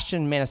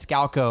Sebastian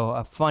Maniscalco,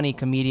 a funny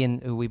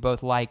comedian who we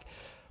both like,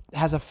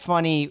 has a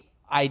funny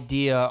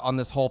idea on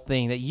this whole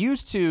thing that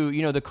used to,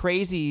 the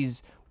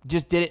crazies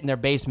just did it in their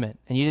basement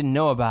and you didn't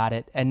know about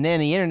it. And then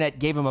the internet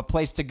gave them a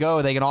place to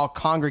go. They can all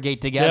congregate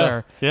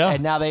together. Yeah.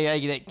 And now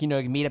they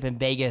meet up in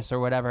Vegas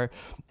or whatever.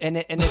 And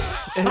it's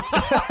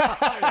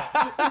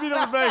Meet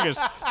up in Vegas.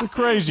 The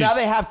crazies. now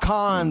they have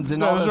cons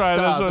and all this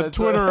stuff. There's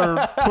Twitter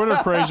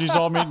crazies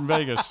all meet in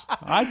Vegas.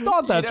 I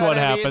thought that's what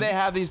happened. They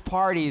have these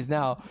parties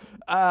now.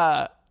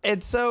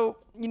 And so,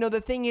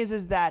 the thing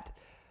is that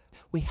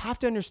we have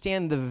to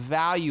understand the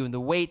value and the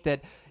weight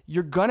that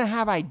you're going to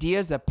have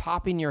ideas that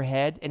pop in your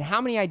head. And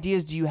how many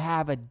ideas do you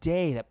have a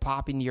day that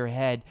pop into your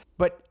head?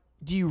 But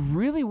do you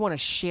really want to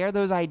share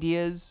those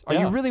ideas? Are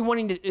you really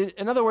wanting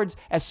to, in other words,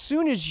 as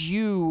soon as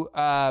you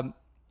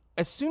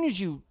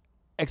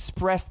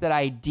express that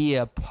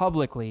idea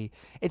publicly,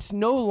 it's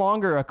no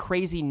longer a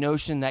crazy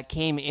notion that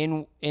came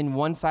in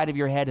one side of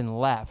your head and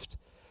left.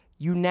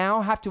 You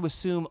now have to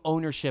assume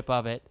ownership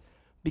of it,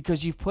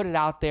 because you've put it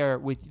out there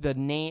with the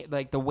name,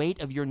 like the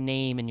weight of your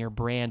name and your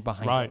brand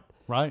behind it.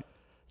 Right.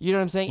 You know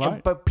what I'm saying?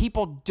 Right. But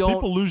people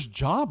People lose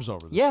jobs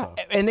over this stuff.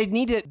 and they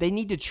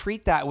need to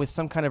treat that with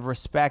some kind of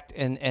respect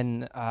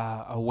and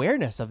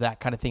awareness of that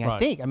kind of thing.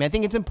 Right. I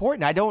think it's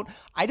important. I don't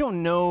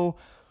know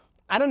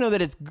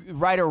that it's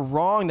right or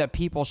wrong that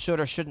people should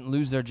or shouldn't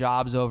lose their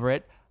jobs over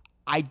it.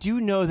 I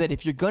do know that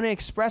if you're going to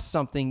express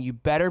something, you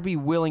better be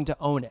willing to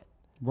own it.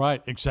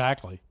 Right,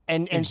 exactly.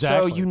 And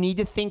so you need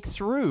to think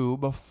through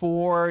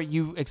before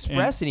you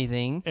express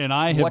anything. And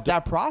I have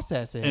that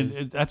process is.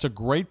 And that's a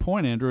great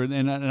point, Andrew.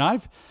 And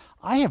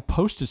I have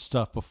posted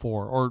stuff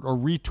before, or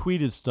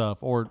retweeted stuff,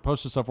 or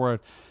posted stuff where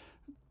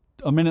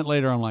a minute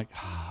later I'm like,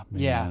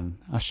 man,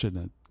 I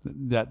shouldn't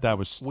have. That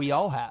was, we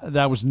all have.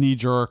 That was knee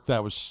jerk.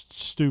 That was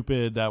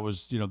stupid. That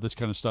was this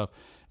kind of stuff.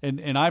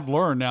 And I've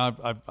learned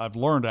now. I've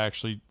learned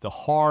actually the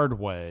hard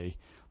way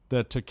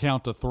that to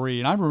count to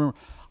three. And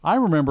I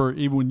remember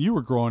even when you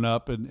were growing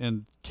up,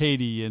 and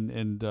Katie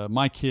and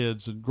my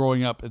kids, and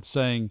growing up, and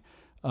saying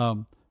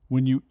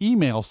when you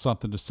email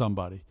something to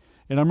somebody,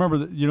 and I remember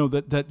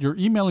that that you're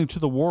emailing to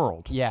the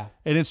world. Yeah.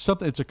 And it's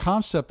a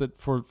concept that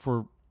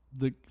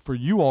for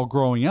you all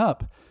growing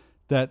up,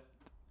 that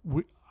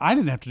I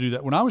didn't have to do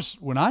that when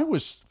I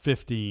was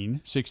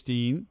 15,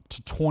 16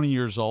 to 20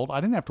 years old. I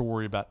didn't have to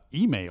worry about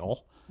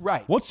email.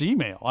 Right. What's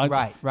email?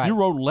 Right. You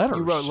wrote letters.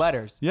 You wrote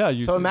letters. Yeah.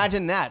 So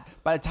imagine that.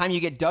 By the time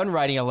you get done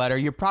writing a letter,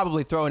 you're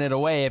probably throwing it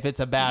away if it's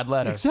a bad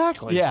letter.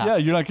 Exactly. Yeah. Yeah.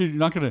 You're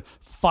not going to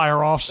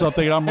fire off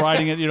something and I'm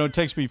writing it. It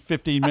takes me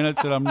 15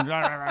 minutes and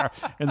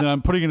then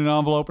I'm putting it in an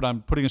envelope and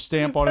I'm putting a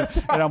stamp on it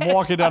and I'm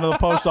walking down to the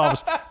post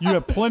office. You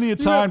have plenty of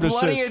time to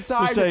say,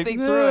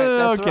 think through it.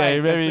 That's okay,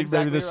 right. maybe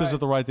exactly this isn't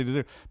the right thing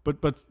to do.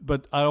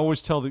 But I'd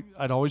always tell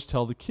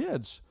the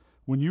kids,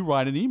 when you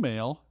write an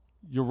email,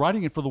 you're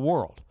writing it for the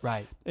world.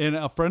 Right. And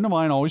a friend of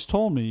mine always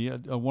told me,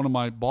 one of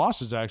my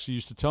bosses actually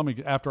used to tell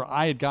me, after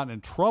I had gotten in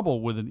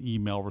trouble with an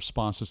email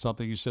response to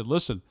something, he said,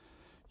 listen,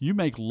 you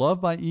make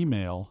love by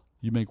email,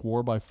 you make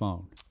war by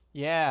phone.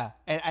 Yeah.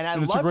 And I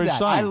it's a loved great that.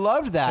 sign. I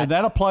loved that. And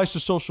that applies to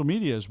social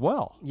media as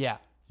well. Yeah.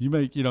 You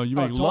make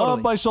totally.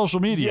 love by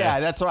social media. Yeah,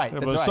 that's right.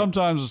 But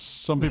sometimes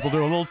some people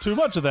do a little too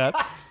much of that.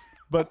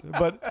 but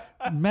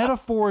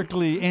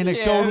metaphorically,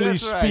 anecdotally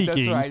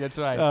speaking, That's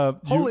right.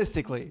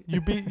 Holistically,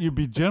 you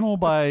be gentle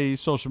by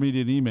social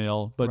media and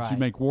email, but you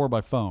make war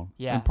by phone,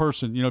 in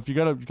person. If you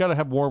gotta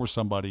have war with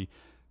somebody,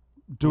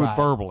 do it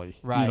verbally,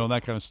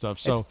 that kind of stuff.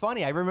 So it's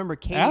funny. I remember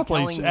Katie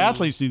telling me,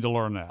 athletes need to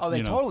learn that. Oh,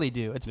 they totally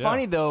do. It's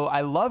funny though.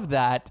 I love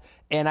that.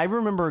 And I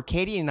remember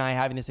Katie and I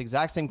having this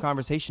exact same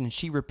conversation, and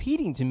she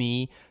repeating to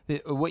me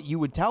what you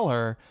would tell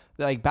her,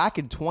 like back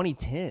in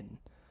 2010.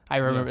 I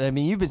remember. I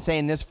mean, you've been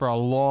saying this for a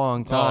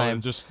long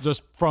time.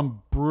 Just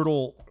from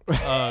brutal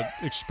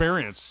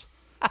experience.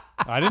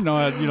 I didn't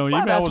know that.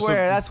 Well,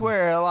 that's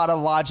where a lot of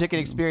logic and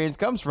experience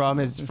comes from.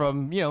 Is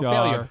from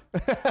failure.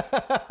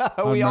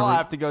 We all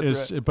have to go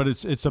through it. But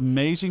it's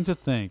amazing to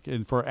think,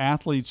 and for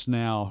athletes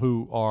now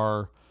who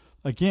are,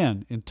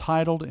 again,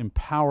 entitled,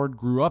 empowered,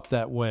 grew up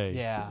that way.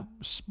 Yeah.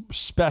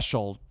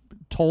 Special,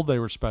 told they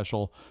were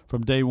special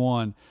from day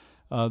one.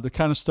 The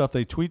kind of stuff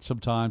they tweet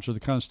sometimes, or the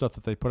kind of stuff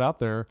that they put out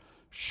there,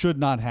 should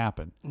not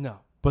happen. No.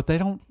 But they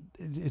don't.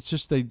 It's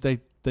just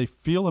they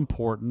feel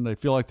important. They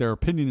feel like their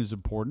opinion is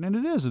important, and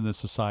it is in this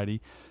society.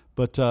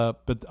 But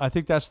I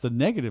think that's the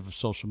negative of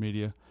social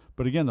media.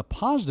 But again, the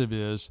positive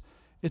is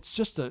it's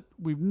just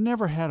we've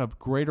never had a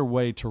greater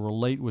way to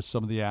relate with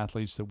some of the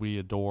athletes that we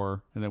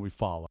adore and that we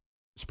follow.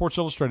 Sports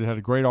Illustrated had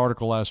a great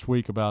article last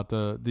week about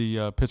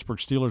the Pittsburgh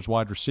Steelers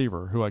wide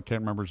receiver, who I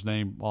can't remember his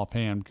name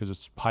offhand because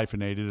it's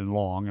hyphenated and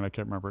long, and I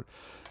can't remember it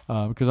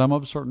because I'm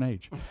of a certain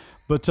age.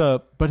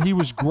 But he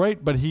was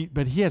great. But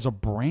he has a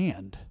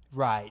brand.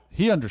 Right.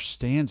 He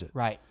understands it.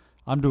 Right.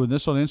 I'm doing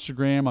this on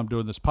Instagram. I'm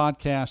doing this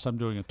podcast. I'm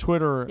doing a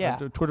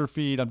Twitter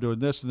feed. I'm doing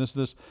this and this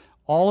and this.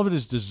 All of it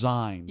is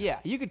designed. Yeah,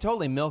 you could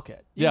totally milk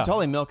it. You can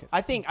totally milk it.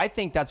 I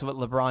think that's what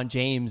LeBron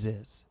James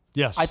is.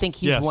 Yes. I think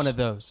he's one of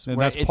those.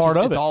 And that's part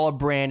of it. It's all a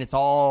brand. It's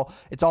all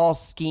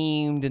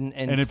schemed and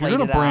if you're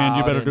going to brand,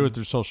 you better do it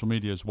through social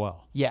media as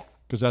well. Yeah.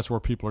 Because that's where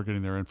people are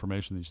getting their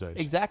information these days.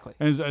 Exactly.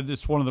 And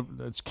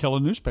it's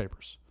killing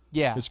newspapers.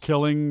 Yeah. It's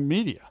killing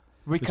media.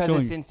 Because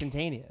it's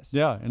instantaneous.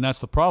 Yeah, and that's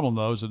the problem,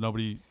 though, is that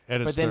nobody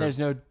edits. But then there's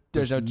no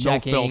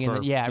checking.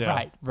 Filter.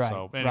 Right.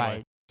 So, anyway.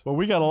 Right. Well,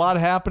 we got a lot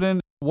happening.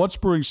 What's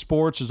Brewing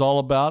Sports is all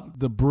about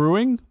the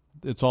brewing.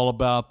 It's all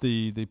about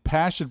the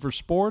passion for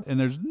sport, and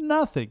there's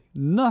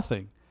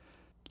nothing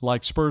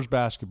like Spurs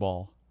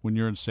basketball when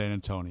you're in San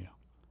Antonio.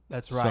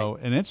 That's right.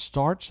 And it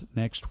starts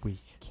next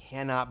week.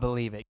 Cannot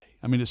believe it.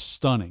 I mean, it's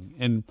stunning.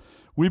 And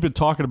we've been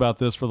talking about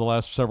this for the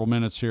last several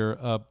minutes here.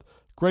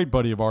 Great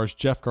buddy of ours,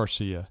 Jeff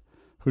Garcia,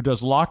 who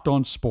does Locked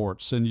On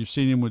Sports, and you've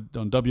seen him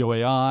on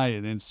WAI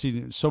and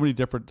seen so many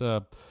different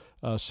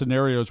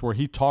scenarios where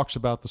he talks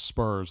about the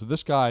Spurs.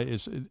 This guy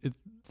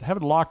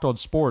having Locked On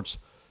Sports.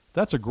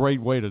 That's a great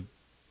way to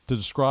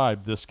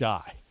describe this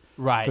guy,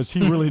 right? Because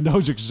he really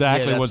knows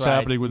exactly what's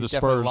happening with the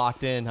Spurs.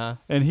 Locked in, huh?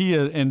 And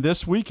and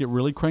this week it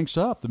really cranks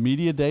up. The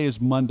media day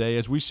is Monday.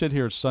 As we sit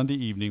here, it's Sunday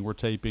evening. We're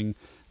taping,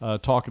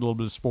 talking a little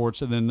bit of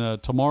sports, and then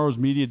tomorrow's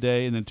media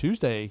day, and then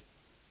Tuesday.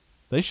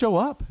 They show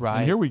up, right?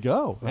 And here we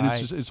go. Right.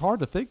 And it's hard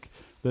to think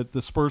that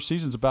the Spurs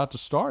season's about to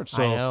start.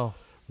 So I know.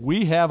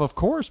 We have, of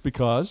course,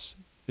 because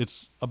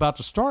it's about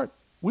to start,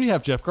 we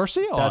have Jeff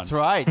Garcia on. That's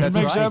right. It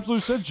makes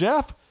absolute sense.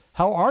 Jeff,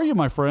 how are you,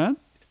 my friend?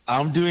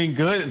 I'm doing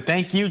good.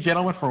 Thank you,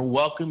 gentlemen, for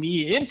welcoming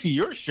me into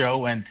your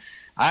show. And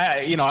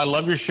I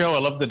love your show. I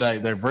love the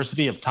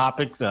diversity of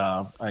topics,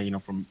 from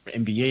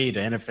NBA to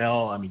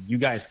NFL. I mean, you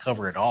guys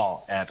cover it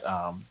all at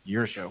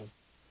your show.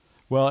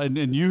 Well,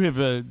 and you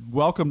have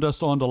welcomed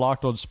us on to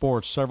Locked On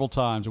Sports several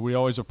times, and we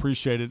always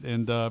appreciate it.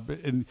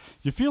 And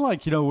you feel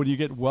like, when you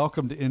get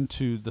welcomed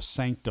into the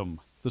sanctum,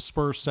 the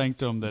Spurs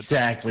sanctum that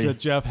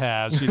Jeff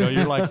has,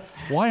 you're like,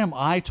 why am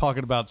I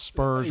talking about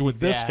Spurs with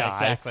this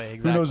guy exactly.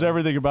 who knows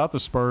everything about the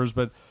Spurs?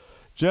 But,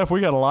 Jeff,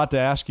 we got a lot to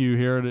ask you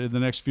here in the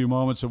next few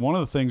moments. And one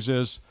of the things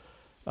is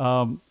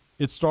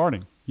it's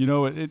starting.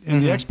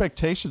 And the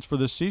expectations for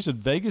this season,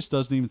 Vegas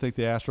doesn't even think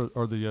the Astros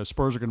or the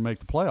Spurs are going to make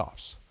the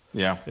playoffs.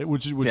 Yeah,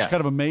 which kind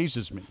of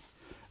amazes me.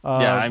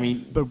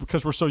 But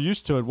because we're so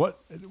used to it,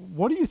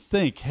 what do you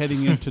think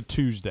heading into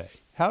Tuesday?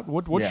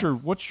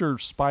 What's your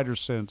spider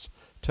sense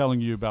telling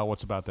you about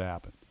what's about to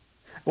happen?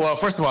 Well,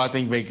 first of all, I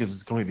think Vegas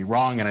is completely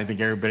wrong, and I think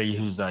everybody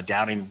who's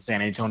doubting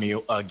San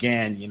Antonio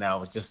again, they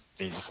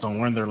just don't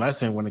learn their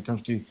lesson when it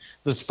comes to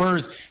the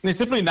Spurs. And it's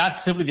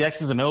not simply the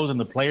X's and O's and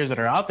the players that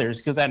are out there.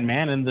 It's because that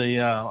man on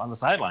the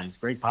sidelines,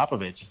 Greg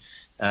Popovich.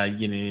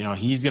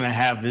 He's going to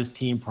have this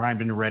team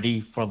primed and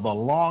ready for the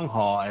long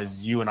haul,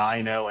 as you and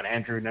I know, and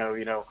Andrew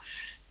know.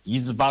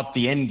 He's about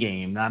the end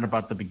game, not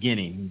about the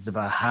beginning. He's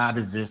about how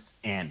does this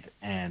end,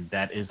 and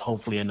that is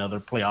hopefully another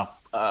playoff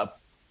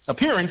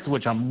appearance,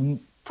 which I'm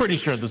pretty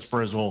sure the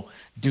Spurs will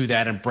do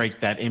that and break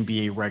that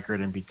NBA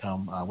record and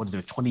become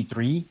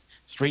 23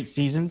 straight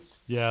seasons.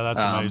 Yeah, that's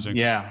amazing.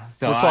 Yeah,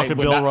 so we're talking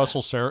Bill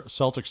Russell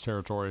Celtics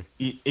territory.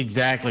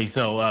 Exactly.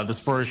 So the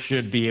Spurs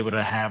should be able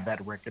to have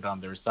that record on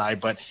their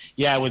side. But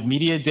yeah, with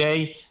media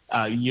day,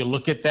 you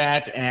look at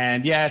that,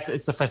 and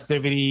it's a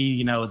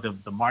festivity.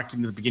 The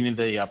marketing at the beginning of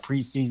the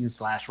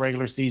preseason /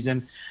 regular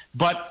season.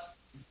 But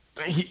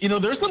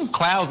there's some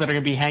clouds that are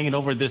going to be hanging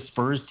over this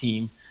Spurs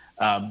team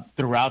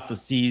throughout the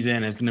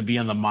season is going to be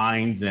on the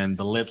minds and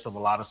the lips of a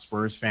lot of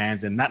Spurs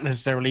fans, and not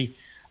necessarily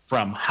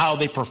from how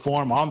they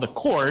perform on the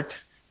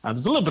court.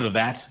 There's a little bit of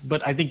that,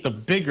 but I think the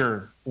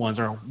bigger ones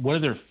are what are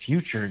their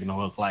future going to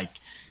look like.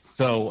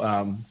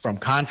 So from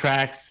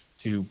contracts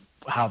to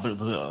how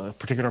the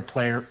particular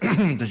player,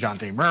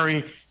 DeJounte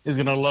Murray, is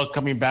going to look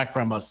coming back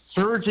from a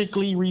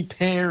surgically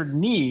repaired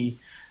knee.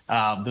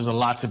 There's a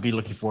lot to be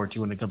looking forward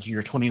to when it comes to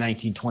your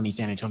 2019-20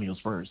 San Antonio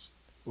Spurs.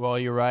 Well,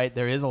 you're right.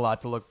 There is a lot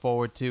to look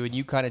forward to, and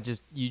you kind of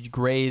you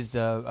grazed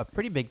a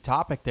pretty big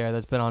topic there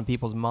that's been on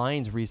people's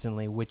minds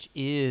recently, which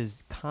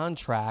is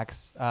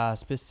contracts,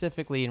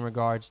 specifically in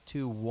regards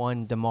to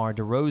one DeMar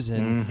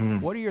DeRozan. Mm-hmm.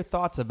 What are your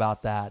thoughts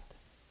about that?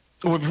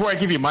 Well, before I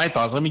give you my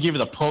thoughts, let me give you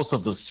the pulse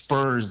of the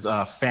Spurs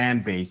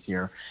fan base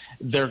here.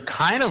 They're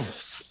kind of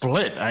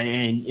split,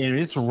 and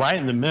it's right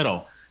in the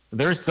middle.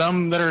 There's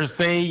some that are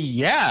saying,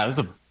 yeah, there's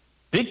a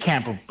big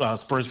camp of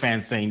Spurs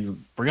fans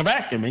saying, bring it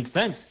back, it makes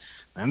sense.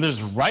 And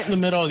there's right in the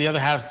middle, the other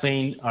half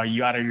saying, are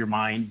you out of your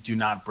mind? Do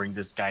not bring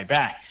this guy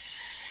back.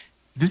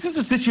 This is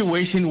a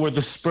situation where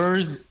the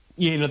Spurs,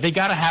 they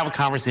got to have a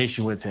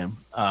conversation with him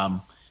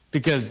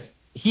because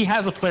he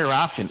has a player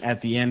option at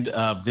the end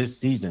of this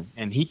season,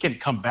 and he can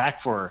come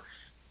back for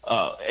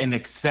in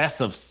excess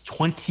of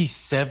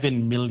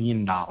 $27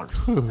 million.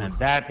 And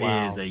that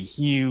is a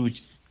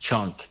huge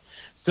chunk.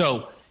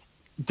 So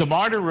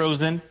DeMar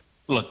DeRozan,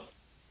 look,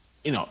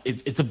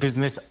 it's a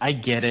business. I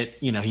get it.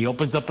 He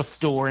opens up a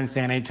store in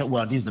San Antonio.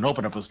 Well, he doesn't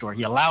open up a store.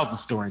 He allows a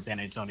store in San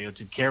Antonio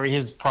to carry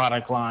his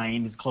product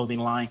line, his clothing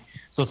line.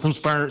 So some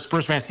Spurs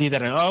fans see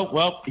that, and, oh,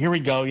 well, here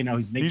we go.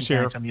 He's making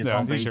San Antonio his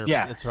home base.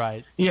 Yeah, that's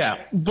right.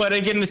 Yeah, but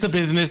again, it's a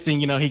business,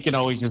 and, he can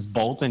always just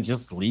bolt and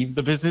just leave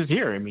the business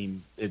here. I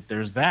mean,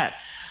 there's that.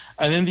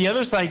 And then the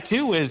other side,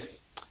 too, is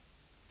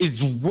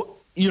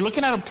you're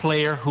looking at a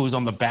player who's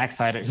on the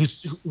backside,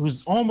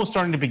 who's almost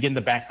starting to begin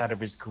the backside of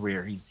his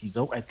career. He's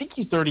I think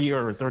he's 30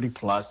 or 30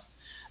 plus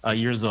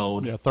years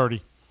old. Yeah,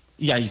 30.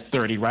 Yeah, he's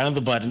 30, right on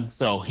the button.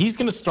 So he's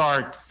going to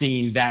start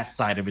seeing that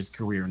side of his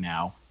career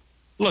now.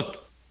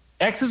 Look,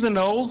 X's and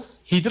O's,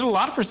 he did a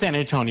lot for San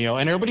Antonio,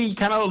 and everybody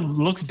kind of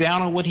looks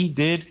down on what he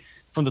did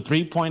from the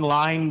three-point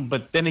line.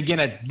 But then again,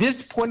 at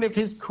this point of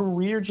his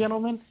career,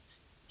 gentlemen,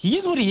 he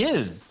is what he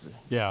is.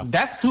 Yeah.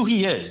 That's who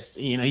he is.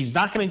 He's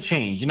not going to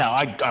change.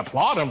 I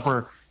applaud him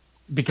for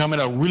becoming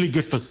a really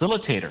good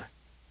facilitator.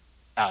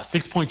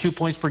 6.2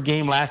 points per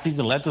game last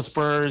season, led the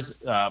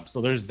Spurs. So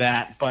there's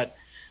that. But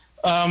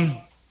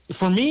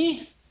for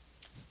me,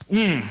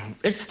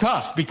 it's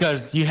tough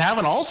because you have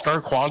an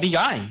all-star quality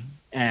guy.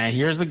 And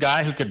here's a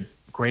guy who could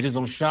create his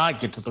own shot,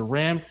 get to the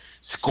rim,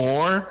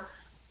 score.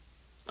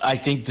 I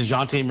think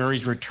DeJounte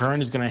Murray's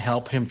return is going to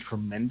help him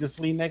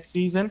tremendously next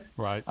season.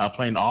 Right.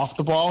 Playing off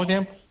the ball with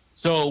him.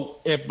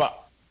 So if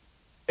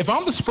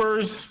I'm the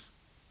Spurs,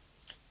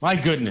 my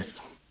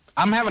goodness,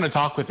 I'm having a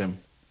talk with him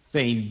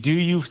saying, do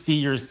you see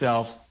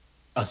yourself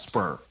a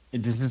Spur?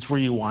 This is where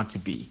you want to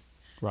be.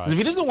 Right. 'Cause if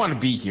he doesn't want to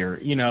be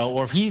here,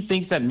 or if he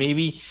thinks that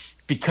maybe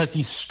because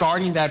he's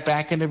starting that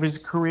back end of his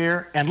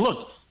career, and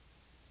look,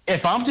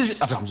 if I'm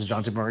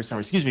DeJounte Murray,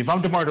 if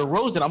I'm DeMar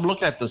DeRozan, I'm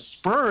looking at the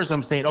Spurs,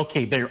 I'm saying,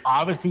 okay, they're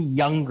obviously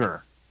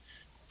younger.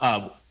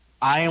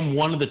 I am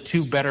one of the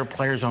two better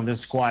players on this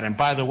squad. And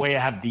by the way, I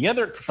have the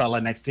other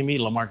fella next to me,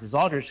 LaMarcus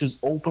Aldridge, who's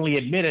openly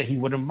admitted he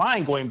wouldn't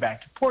mind going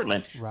back to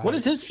Portland. Right. What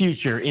is his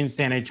future in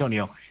San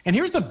Antonio? And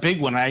here's the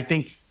big one I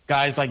think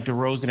guys like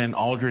DeRozan and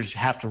Aldridge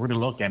have to really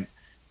look at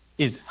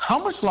is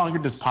how much longer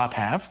does Pop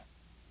have?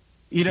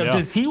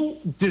 Does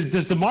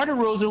DeMar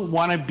DeRozan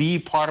want to be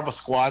part of a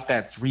squad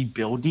that's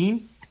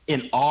rebuilding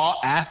in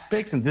all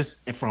aspects, and this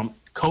from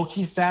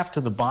coaching staff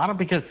to the bottom?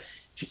 Because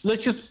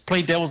let's just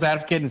play devil's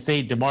advocate and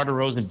say DeMar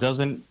DeRozan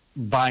doesn't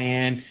buy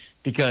in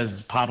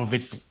because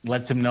Popovich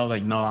lets him know,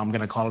 like, no, I'm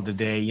going to call it a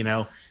day.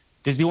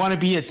 Does he want to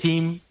be a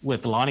team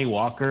with Lonnie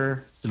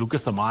Walker, Luka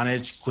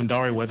Samanic,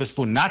 Quindari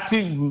Weatherspoon? Not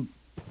to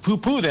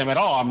poo-poo them at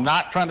all. I'm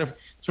not trying to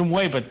throw them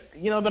away, but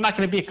they're not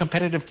going to be a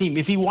competitive team.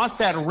 If he wants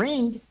that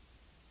ring,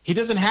 he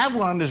doesn't have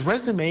one on his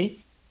resume.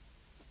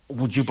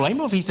 Would you blame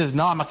him if he says,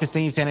 no, I'm not going to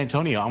stay in San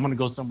Antonio. I'm going to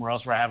go somewhere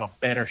else where I have a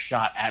better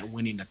shot at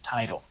winning a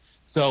title?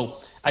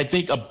 So I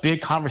think a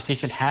big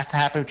conversation has to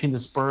happen between the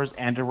Spurs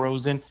and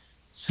DeRozan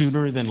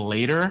sooner than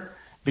later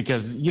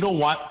because you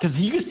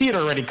can see it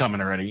already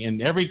coming already.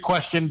 And every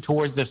question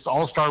towards this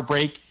all-star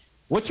break,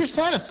 what's your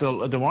status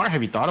still, DeMar?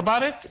 Have you thought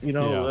about it?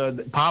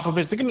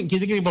 Popovich, they're going to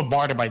get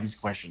bombarded by these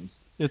questions.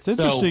 It's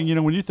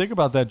interesting, when you think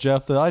about that,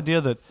 Jeff, the idea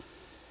that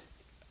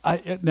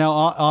now,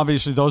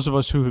 obviously, those of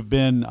us who have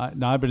been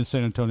I've been in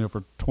San Antonio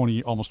for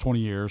almost 20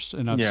 years,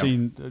 and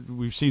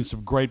we've seen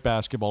some great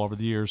basketball over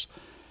the years.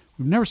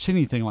 We've never seen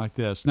anything like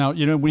this. Now,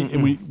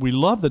 we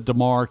love that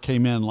DeMar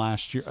came in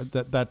last year.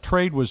 That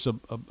trade was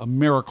a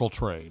miracle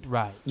trade,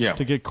 right? Yeah,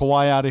 to get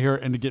Kawhi out of here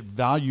and to get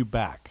value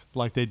back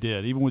like they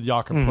did, even with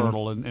Jakob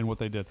Poeltl and what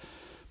they did.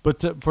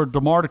 But for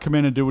DeMar to come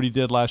in and do what he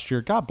did last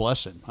year, God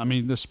bless him. I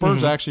mean, the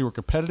Spurs actually were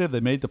competitive.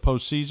 They made the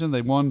postseason.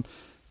 They won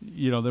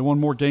They won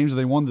more games than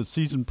they won the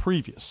season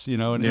previous,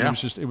 and Yeah.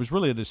 it was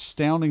really an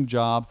astounding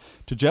job.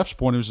 To Jeff's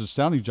point, it was an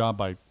astounding job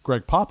by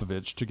Greg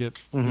Popovich to get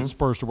the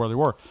Spurs to where they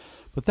were.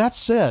 But that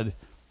said,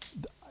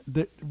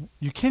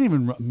 you can't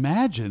even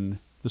imagine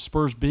the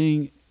Spurs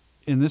being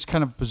in this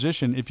kind of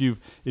position if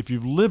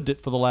you've lived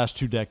it for the last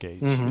 2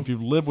 decades, if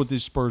you've lived what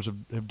these Spurs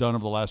have done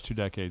over the last 2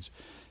 decades.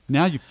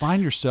 Now you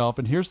find yourself,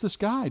 and here's this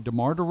guy,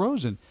 DeMar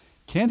DeRozan,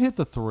 can't hit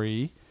the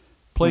three,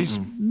 plays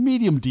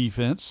medium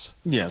defense.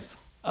 Yes.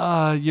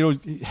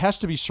 Has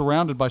to be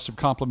surrounded by some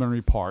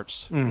complementary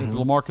parts. If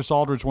LaMarcus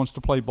Aldridge wants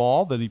to play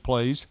ball, then he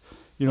plays.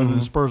 Then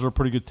the Spurs are a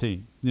pretty good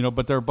team.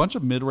 But they're a bunch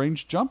of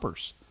mid-range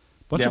jumpers,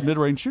 of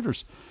mid-range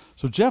shooters.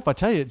 So Jeff, I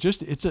tell you,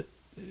 it's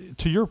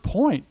to your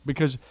point,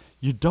 because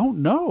you don't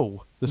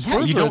know. The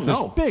Spurs are at this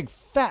big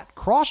fat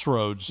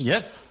crossroads.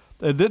 Yes.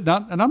 And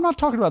I'm not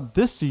talking about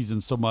this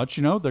season so much.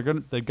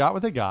 They've got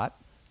what they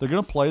got. They're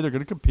going to play. They're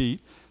going to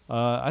compete.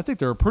 I think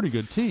they're a pretty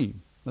good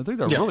team. I think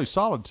they're a really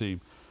solid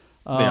team.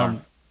 They are.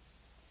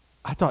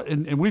 I thought,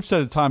 and we've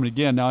said it time and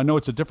again. Now I know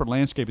it's a different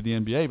landscape of the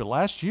NBA, but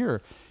last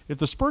year, if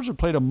the Spurs had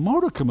played a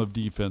modicum of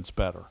defense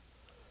better,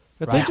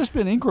 if they'd just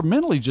been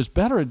incrementally just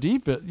better at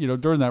defense,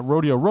 during that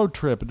rodeo road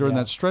trip and during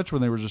that stretch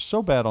when they were just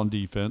so bad on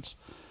defense,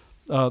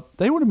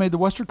 they would have made the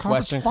Western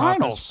Conference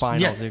Finals.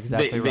 Yes,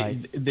 exactly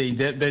right. They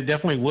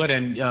definitely would.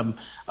 And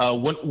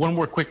one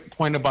more quick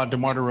point about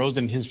DeMar DeRozan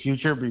and his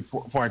future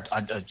before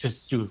I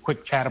just do a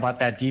quick chat about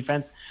that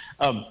defense.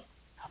 For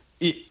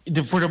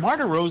DeMar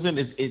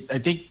DeRozan, I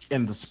think,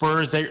 and the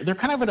Spurs, they're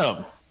kind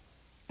of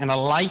in a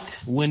light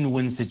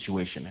win-win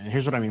situation. And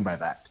here's what I mean by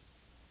that.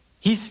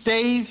 He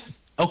stays,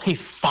 okay,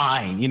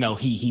 fine.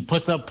 He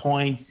puts up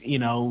points. He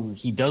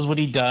does what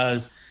he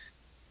does.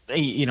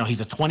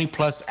 He's a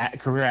 20-plus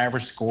career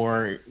average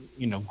scorer.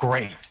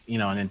 Great.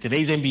 And in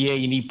today's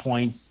NBA, you need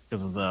points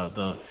because of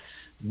the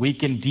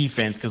weakened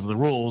defense because of the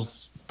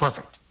rules.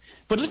 Perfect.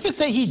 But let's just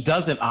say he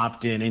doesn't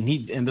opt in,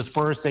 and the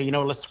Spurs say,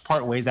 let's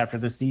part ways after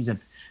this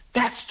season.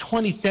 That's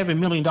 $27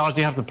 million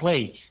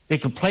they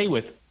can play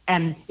with.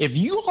 And if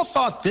you all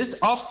thought this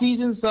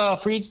offseason's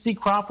free agency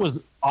crop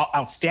was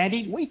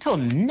outstanding, wait till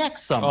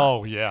next summer.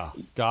 Oh, yeah.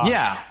 God.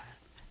 Yeah.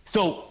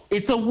 So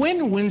it's a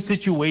win-win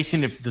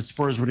situation if the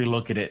Spurs really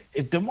look at it.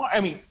 If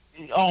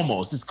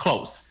almost. It's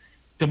close.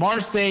 DeMar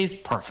stays,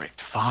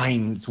 perfect.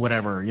 Fine. It's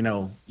whatever.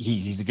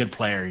 He's a good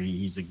player.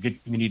 He's a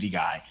good community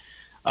guy.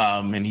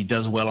 And he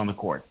does well on the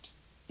court.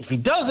 If he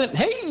doesn't,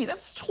 hey,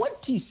 that's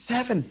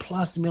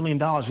 $27+ million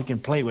we can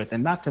play with,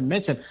 and not to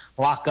mention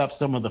lock up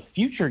some of the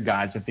future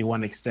guys if they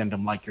want to extend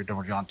them, like your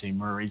DeJounte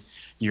Murray's,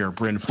 your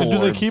Bryn Forbes. Do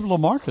they keep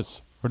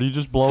LaMarcus, or do you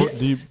just blow it?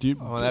 Do you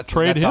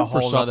trade him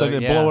for something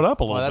and blow it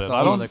up a little bit? That's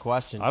a whole other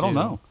question. I don't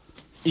know.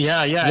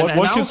 Yeah.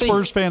 What can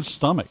Spurs fans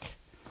stomach?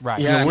 Right.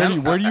 Yeah.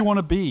 Where do you want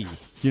to be?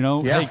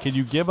 Hey, can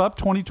you give up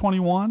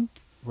 2021?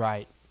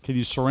 Right. Can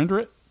you surrender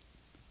it?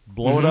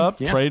 Blow it up,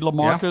 trade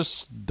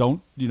LaMarcus. Yeah.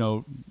 Don't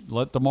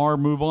let DeMar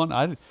move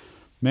on.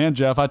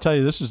 Jeff, I tell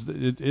you,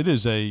 it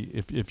is a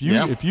if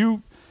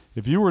you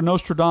were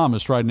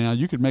Nostradamus right now,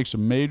 you could make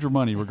some major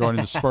money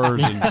regarding the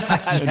Spurs in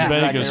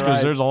Vegas,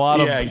 because there's a lot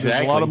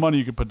of money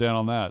you could put down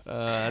on that.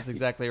 That's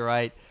exactly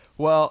right.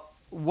 Well,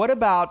 what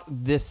about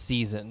this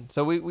season?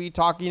 So we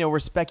talk, we're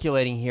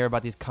speculating here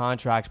about these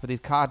contracts, but these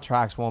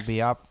contracts won't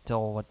be up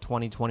till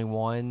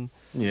 2021.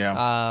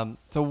 Yeah.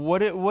 So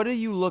what are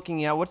you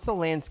looking at? What's the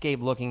landscape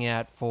looking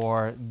at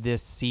for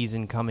this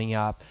season coming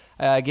up?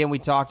 Again, we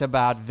talked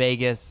about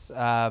Vegas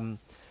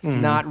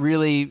not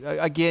really,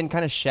 again,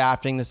 kind of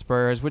shafting the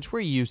Spurs, which we're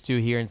used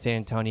to here in San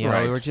Antonio.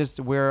 Right.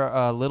 We're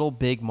a little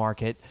big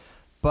market.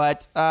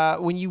 But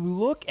when you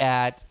look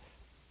at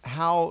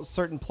how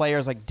certain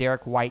players like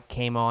Derek White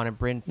came on and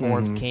Bryn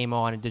Forbes came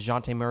on and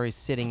DeJounte Murray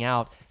sitting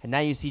out, and now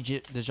you see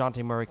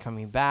DeJounte Murray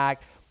coming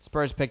back.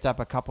 Spurs picked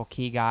up a couple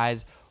key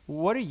guys.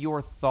 What are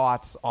your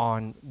thoughts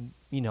on,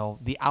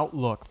 the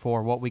outlook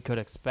for what we could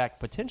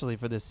expect potentially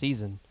for this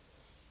season?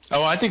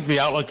 Oh, I think the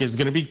outlook is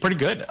going to be pretty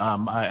good.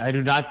 I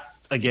do not,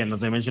 again,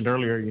 as I mentioned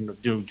earlier,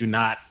 do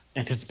not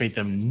anticipate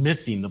them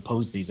missing the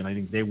postseason. I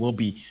think they will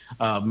be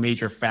a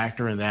major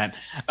factor in that.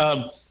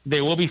 They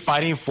will be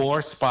fighting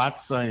for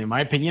spots, in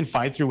my opinion,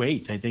 5 through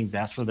 8. I think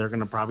that's where they're going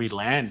to probably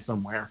land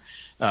somewhere,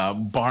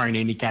 barring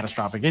any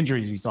catastrophic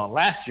injuries we saw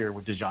last year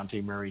with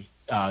DeJounte Murray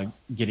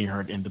getting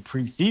hurt in the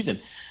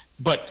preseason.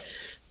 But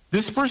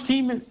this Spurs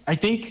team, I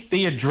think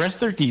they addressed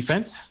their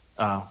defense.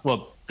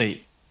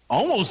 They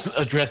almost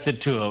addressed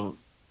it to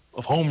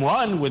a home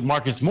run with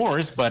Marcus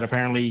Morris, but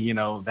apparently,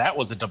 that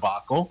was a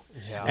debacle.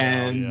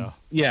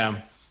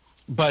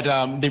 But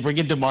they bring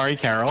in DeMarre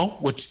Carroll,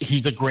 which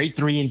he's a great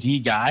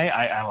 3-and-D guy.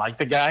 I like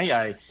the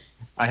guy.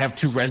 I have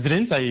 2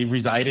 residents. I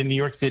reside in New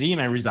York City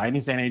and I reside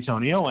in San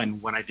Antonio. And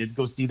when I did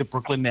go see the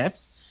Brooklyn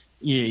Nets,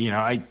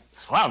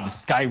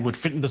 this guy would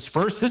fit in the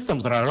Spurs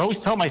systems. And I would always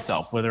tell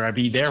myself, whether I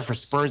be there for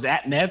Spurs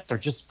at Nets or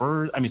just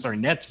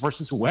Nets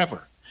versus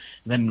whoever.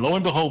 And then lo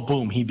and behold,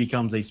 boom, he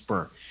becomes a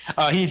Spur.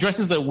 He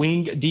addresses the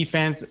wing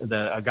defense,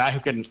 a guy who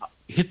can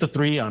hit the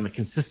three on a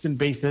consistent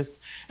basis.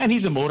 And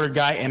he's a motor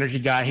guy, energy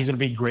guy. He's going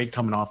to be great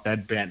coming off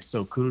that bench.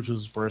 So kudos to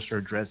the Spurs for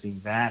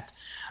addressing that.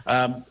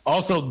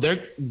 Also,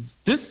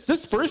 this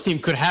Spurs team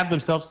could have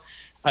themselves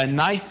a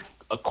nice,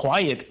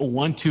 quiet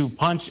 1-2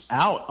 punch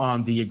out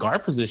on the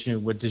guard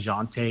position with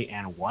DeJounte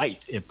and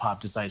White if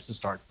Pop decides to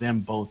start them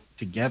both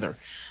together.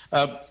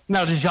 Now,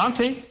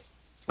 DeJounte,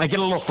 I get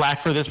a little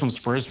flack for this from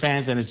Spurs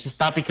fans, and it's just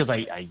not because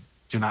I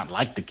do not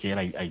like the kid.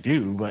 I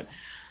do, but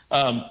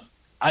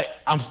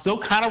I'm still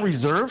kind of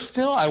reserved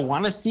still. I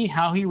want to see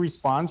how he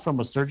responds from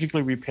a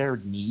surgically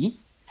repaired knee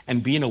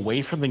and being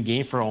away from the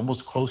game for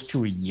almost close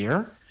to a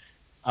year.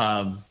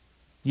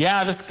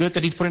 Yeah, that's good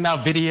that he's putting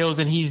out videos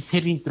and he's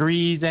hitting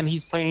threes and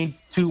he's playing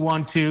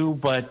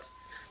 2-1-2, but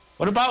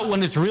what about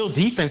when it's real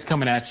defense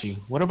coming at you?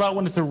 What about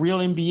when it's a real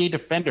NBA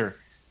defender?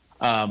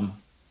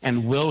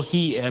 And will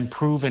he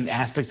improve in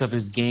aspects of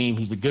his game?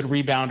 He's a good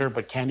rebounder,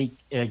 but can he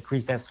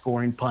increase that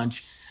scoring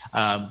punch?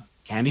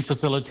 Can he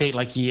facilitate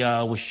like he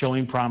was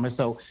showing promise?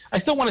 So I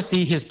still want to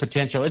see his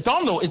potential. It's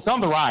on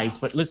the rise,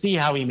 but let's see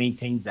how he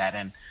maintains that.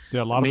 And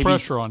a lot of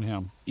pressure on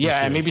him. Yeah,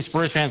 and maybe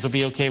Spurs fans will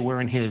be okay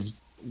wearing his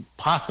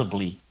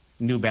possibly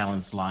New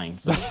Balance line.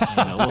 So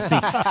we'll see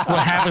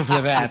what happens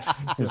with that.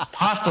 His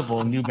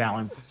possible New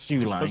Balance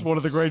shoe line. That's one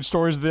of the great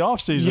stories of the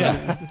offseason.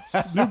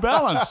 Yeah. New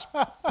Balance.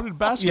 Put it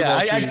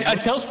basketball. Yeah, I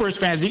tell Spurs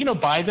fans, you're going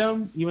to buy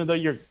them, even though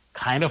you're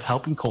kind of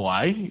helping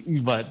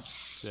Kawhi, but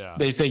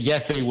they say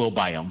yes, they will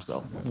buy them.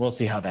 So we'll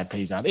see how that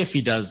pays out if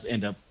he does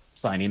end up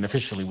signing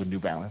officially with New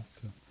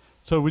Balance.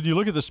 So when you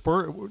look at the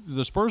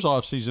Spurs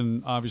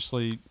offseason,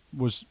 obviously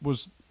was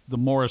the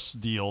Morris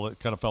deal that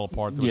kind of fell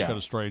apart. That was kind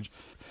of strange.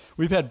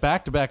 We've had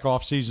back-to-back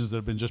off seasons that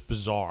have been just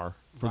bizarre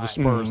for the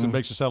Spurs. Mm-hmm. It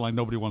makes it sound like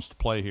nobody wants to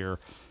play here,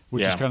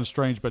 which is kind of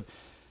strange. But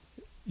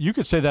you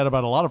could say that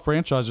about a lot of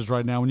franchises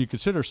right now when you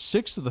consider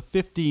 6 of the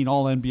 15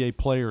 All-NBA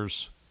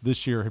players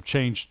this year have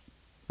changed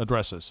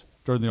addresses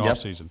during the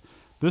offseason.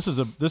 This is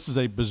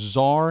a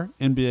bizarre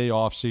NBA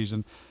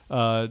offseason.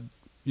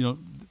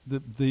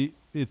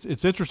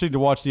 It's interesting to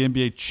watch the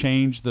NBA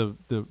change the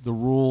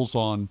rules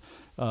on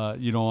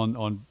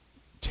on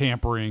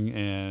tampering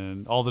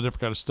and all the different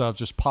kind of stuff,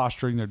 just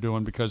posturing they're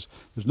doing, because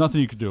there's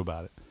nothing you can do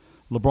about it.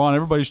 LeBron,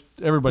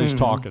 everybody's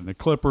talking. The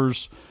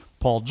Clippers,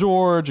 Paul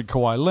George and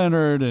Kawhi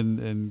Leonard,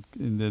 and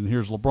then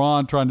here's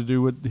LeBron trying to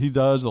do what he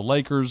does, the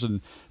Lakers, and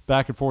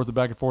back and forth.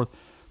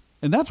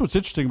 And that's what's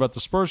interesting about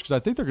the Spurs, because I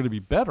think they're going to be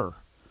better.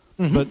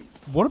 Mm-hmm. But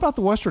what about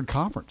the Western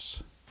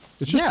Conference?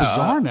 It's just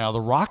bizarre now. The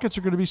Rockets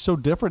are going to be so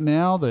different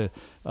now.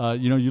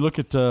 You look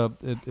at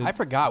I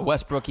forgot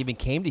Westbrook even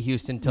came to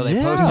Houston until they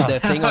posted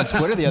that thing on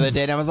Twitter the other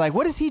day, and I was like,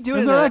 "What is he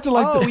doing?" And they're acting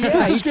like,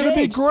 this is going to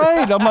be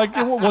great. I'm like,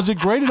 was it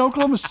great in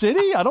Oklahoma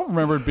City? I don't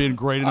remember it being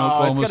great in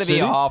Oklahoma City. It's going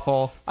to be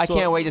awful. I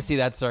can't wait to see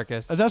that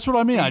circus. And that's what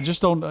I mean. I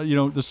just don't.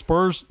 The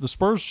Spurs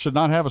should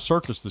not have a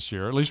circus this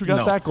year. At least we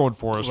got that going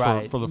for us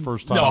for the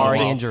first time.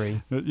 Barring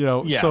injury.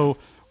 So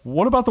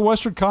what about the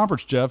Western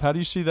Conference, Jeff? How do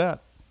you see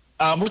that?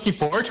 I'm looking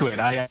forward to it.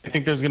 I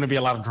think there's going to be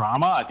a lot of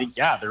drama. I think,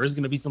 there is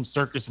going to be some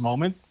circus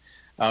moments.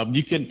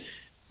 The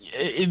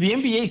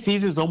NBA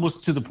season is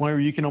almost to the point where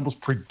you can almost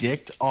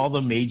predict all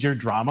the major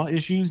drama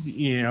issues.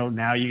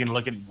 Now you can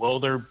look at, will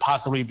there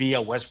possibly be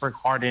a Westbrook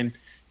Harden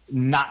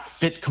not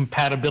fit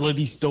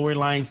compatibility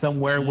storyline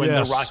somewhere when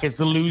the Rockets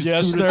lose 2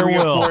 to 3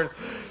 or 4,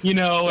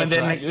 and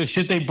then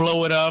should they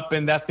blow it up?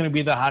 And that's going to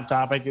be the hot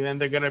topic. And then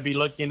they're going to be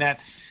looking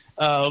at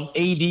AD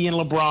and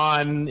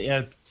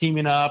LeBron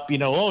teaming up,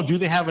 do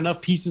they have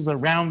enough pieces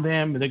around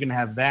them? They're going to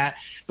have that.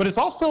 But it's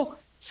also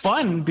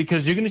fun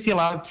because you're going to see a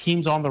lot of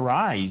teams on the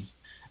rise.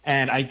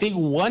 And I think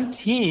one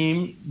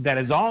team that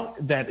is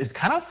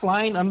kind of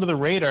flying under the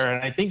radar,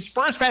 and I think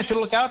Spurs fans should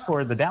look out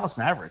for, the Dallas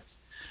Mavericks.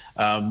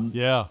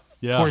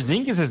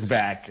 Porzingis is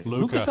back.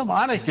 Luka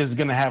Samanic is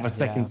going to have a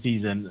second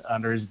season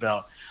under his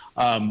belt.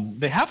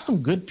 They have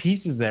some good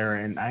pieces there,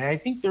 and I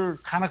think they're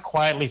kind of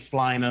quietly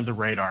flying under the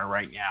radar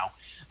right now.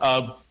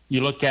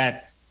 You look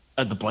at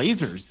the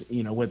Blazers,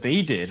 what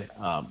they did,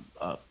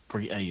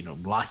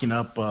 locking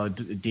up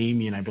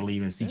Damian, I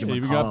believe, and CJ McCollum.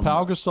 Even got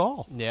Pau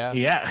Gasol.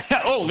 Yeah.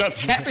 Oh, got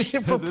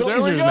championship for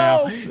Blazers there we go.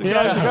 Now. The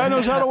guy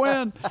knows how to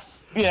win.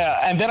 Yeah,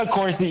 and then of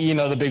course,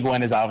 the big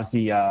one is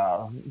obviously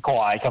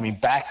Kawhi coming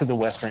back to the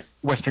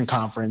Western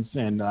Conference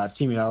and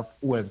teaming up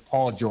with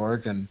Paul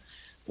George. And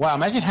wow,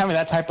 imagine having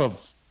that type of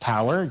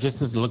power, just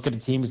to look at a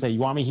team and say, "You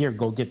want me here?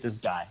 Go get this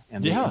guy,"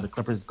 and the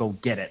Clippers go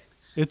get it.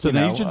 It's an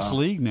agents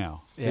league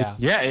now.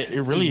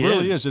 It really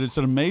is. And it's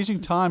an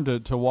amazing time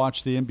to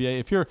watch the NBA.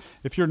 If you're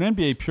an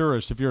NBA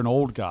purist, if you're an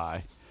old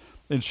guy,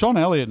 and Sean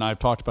Elliott and I have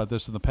talked about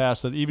this in the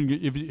past, that even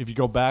if you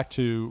go back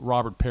to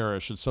Robert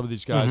Parrish and some of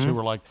these guys who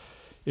were like,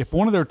 if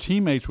one of their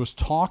teammates was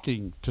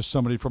talking to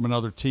somebody from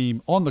another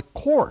team on the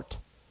court,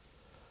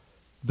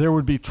 there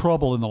would be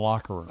trouble in the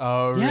locker room.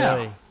 Oh, really?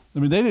 Yeah. I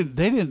mean, they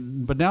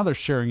didn't, but now they're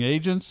sharing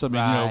agents. I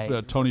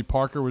mean, Tony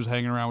Parker was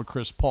hanging around with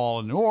Chris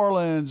Paul in New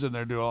Orleans, and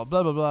they're doing all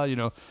blah blah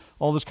blah.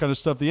 All this kind of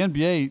stuff. The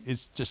NBA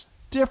is just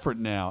different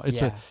now.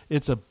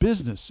 It's a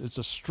business. It's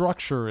a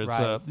structure.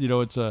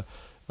 It's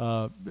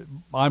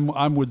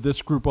I'm with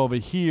this group over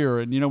here,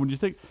 and when you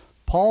think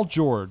Paul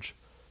George.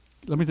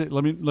 Let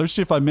me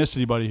see if I missed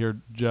anybody here,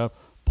 Jeff.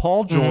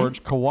 Paul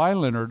George, Kawhi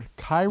Leonard,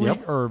 Kyrie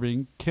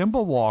Irving,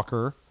 Kemba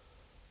Walker,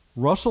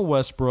 Russell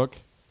Westbrook,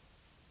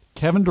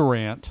 Kevin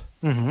Durant.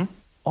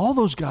 All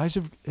those guys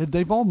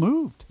they've all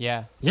moved.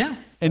 Yeah. Yeah.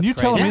 And you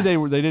telling crazy.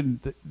 me they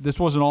didn't? This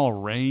wasn't all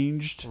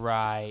arranged,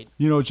 Right.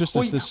 You know, it's just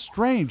this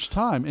strange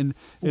time, and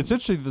it's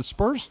interesting. The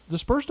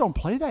Spurs don't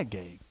play that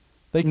game.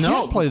 They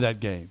can't play that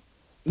game.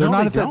 They're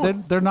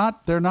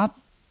not. They're not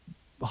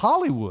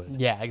Hollywood.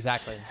 Yeah,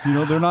 exactly. You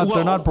know, they're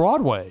not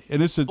Broadway,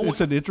 and it's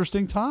an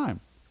interesting time.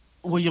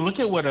 Well, you look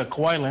at what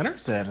Kawhi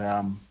Leonard said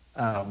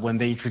when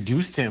they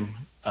introduced him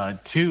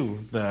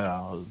to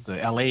the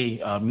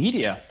LA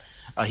media.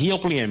 He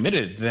openly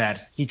admitted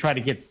that he tried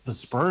to get the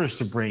Spurs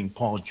to bring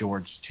Paul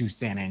George to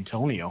San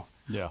Antonio.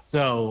 Yeah.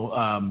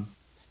 So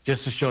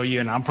just to show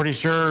you, and I'm pretty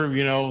sure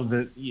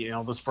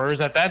the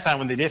Spurs at that time,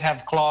 when they did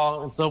have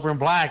Claw and Silver and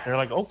Black, they're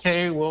like,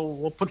 okay, well,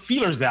 we'll put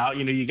feelers out.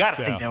 You know, you got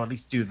to think they'll at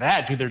least do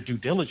that, do their due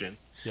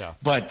diligence. Yeah.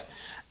 But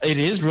it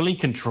is really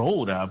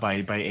controlled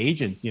by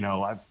agents. You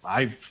know,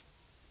 I've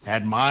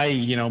had my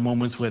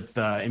moments with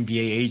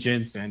NBA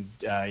agents, and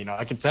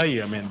I can tell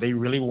you, I mean, they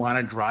really want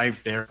to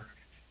drive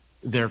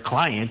their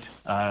client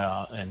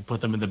and put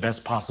them in the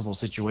best possible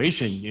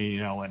situation,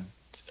 and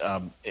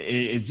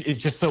it's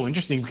just so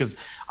interesting because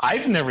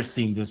I've never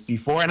seen this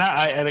before, and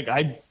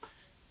I've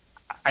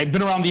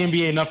been around the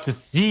NBA enough to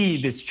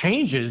see this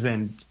changes,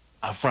 and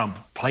from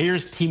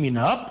players teaming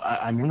up.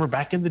 I remember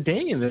back in the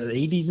day in the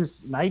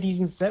 80s and 90s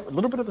and a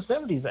little bit of the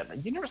 70s,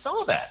 that you never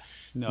saw that.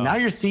 No. Now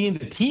you're seeing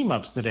the team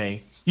ups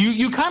today.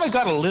 You kind of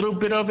got a little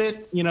bit of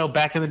it,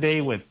 back in the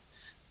day with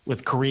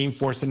Kareem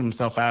forcing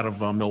himself out of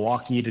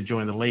Milwaukee to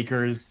join the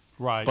Lakers.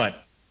 Right.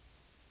 But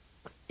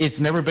it's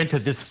never been to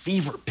this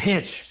fever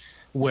pitch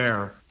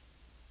where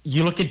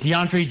you look at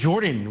DeAndre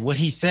Jordan, what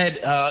he said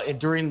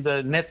during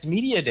the Nets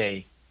media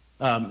day.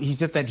 He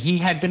said that he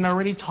had been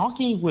already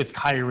talking with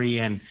Kyrie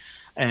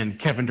and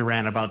Kevin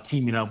Durant about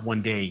teaming up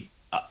one day.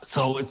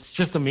 So it's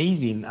just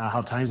amazing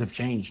how times have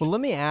changed. Well, let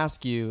me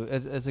ask you,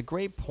 as a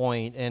great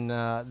point, and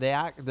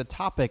the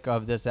topic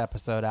of this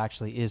episode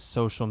actually is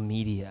social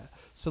media.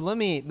 So let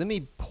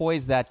me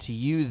poise that to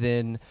you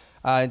then,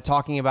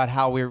 talking about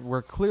how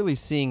we're clearly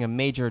seeing a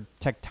major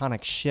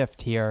tectonic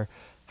shift here.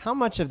 How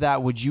much of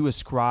that would you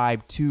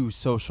ascribe to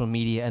social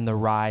media and the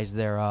rise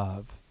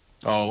thereof?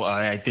 Oh,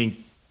 I think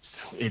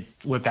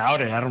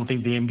without it, I don't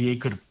think the NBA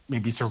could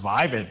maybe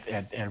survive it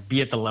and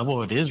be at the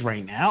level it is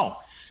right now.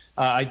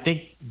 I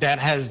think that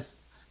has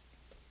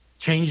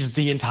changed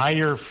the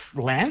entire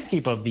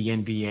landscape of the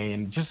NBA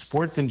and just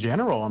sports in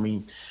general. I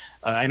mean,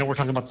 I know we're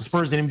talking about the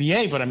Spurs and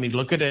NBA, but I mean,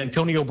 look at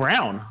Antonio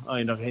Brown,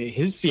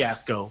 his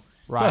fiasco.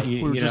 Right.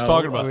 We were just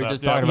talking about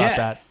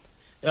that.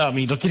 I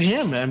mean, look at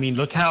him. I mean,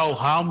 look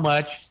how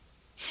much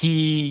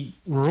he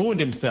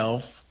ruined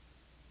himself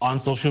on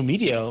social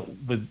media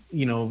with,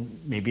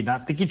 maybe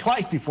not thinking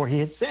twice before he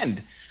hit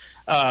send.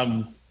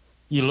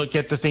 You look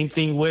at the same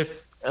thing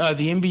with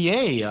the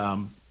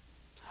NBA.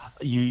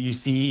 You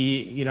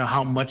see,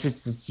 how much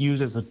it's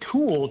used as a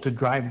tool to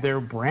drive their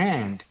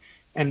brand.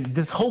 And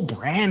this whole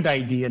brand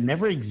idea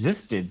never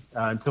existed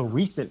until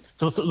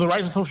the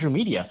rise of social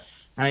media.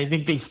 And I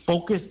think they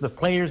focused the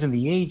players and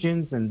the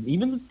agents and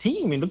even the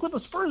team. I mean, look what the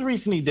Spurs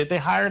recently did. They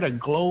hired a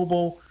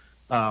global,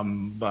 I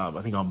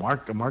think a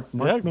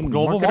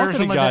global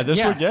marketing guy. Like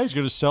this week, he's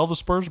going to sell the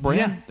Spurs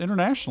brand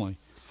internationally.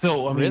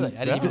 So I mean, really,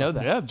 I didn't even know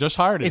that. Yeah, just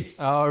hired him.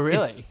 Oh,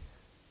 really?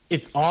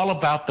 It's all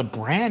about the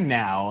brand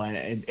now,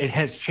 and it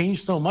has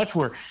changed so much.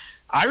 Where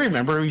I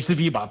remember it used to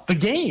be about the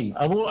game.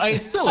 Well, it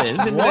still is.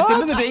 And at the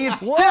end of the day, it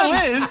still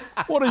is.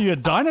 What are you, a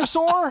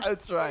dinosaur?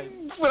 That's right.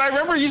 But I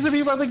remember it used to be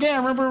about the game.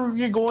 I remember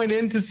you going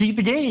in to see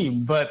the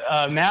game. But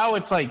now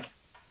it's like,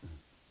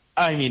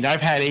 I mean,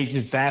 I've had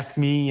agents ask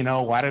me,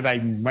 why did I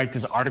write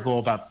this article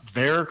about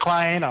their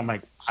client? I'm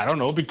like, I don't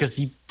know, because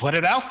he put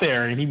it out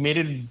there and he made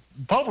it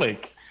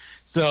public.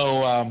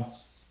 So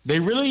they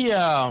really,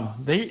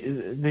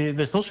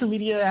 the social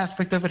media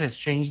aspect of it has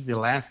changed the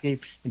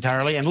landscape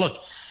entirely. And look,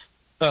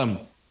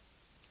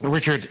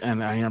 Richard,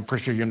 and I'm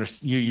pretty sure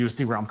you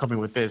see where I'm coming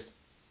with this.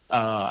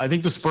 I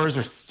think the Spurs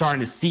are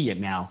starting to see it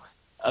now.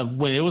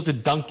 When it was the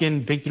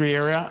Duncan Big Three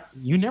era,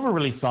 you never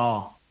really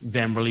saw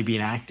them really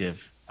being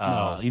active.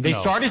 They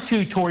started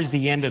to towards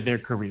the end of their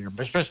career,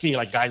 but especially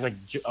like guys like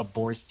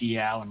Boris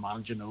Diaw and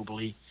Manu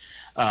Ginobili.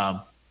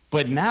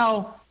 But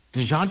now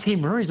DeJounte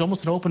Murray is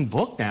almost an open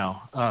book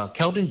now.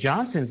 Keldon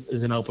Johnson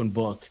is an open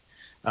book.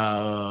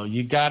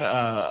 You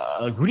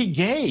got Rudy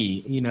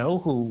Gay,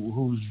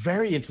 who's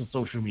very into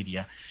social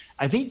media.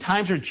 I think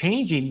times are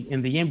changing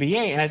in the NBA,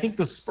 and I think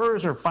the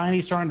Spurs are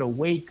finally starting to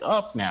wake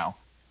up now,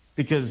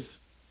 because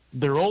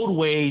their old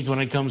ways when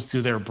it comes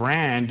to their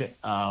brand,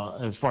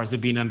 as far as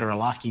it being under a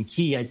lock and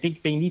key, I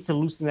think they need to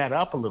loosen that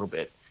up a little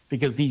bit,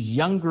 because these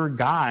younger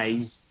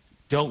guys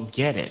don't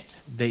get it.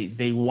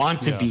 They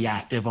want to be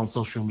active on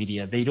social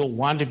media. They don't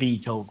want to be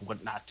told what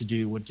to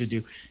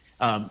do.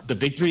 The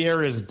Big Three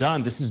era is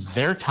done. This is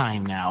their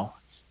time now.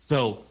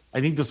 So I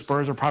think the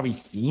Spurs are probably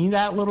seeing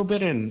that a little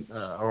bit and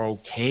are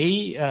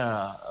okay.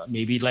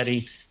 Maybe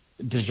letting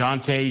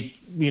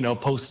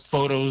DeJounte, post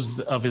photos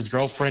of his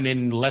girlfriend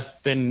in less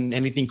than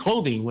anything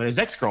clothing with his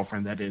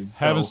ex-girlfriend, that is.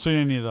 Haven't seen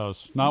any of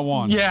those. Not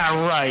one.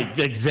 Yeah, right.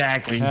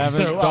 Exactly.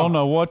 Don't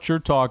know what you're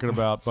talking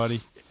about,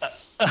 buddy.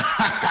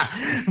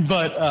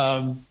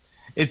 But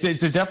it's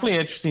definitely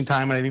an interesting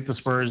time, and I think the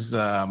Spurs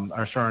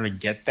are starting to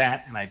get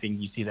that, and I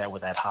think you see that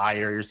with that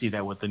hire. You see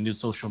that with the new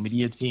social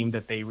media team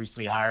that they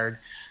recently hired.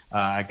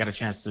 I got a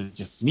chance to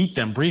just meet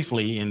them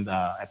briefly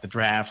at the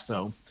draft,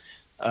 so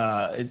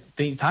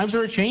the times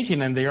are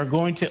changing, and they are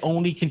going to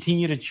only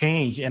continue to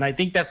change, and I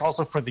think that's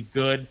also for the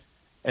good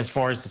as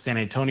far as the San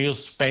Antonio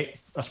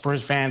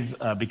Spurs fans,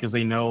 because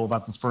they know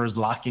about the Spurs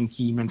lock and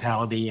key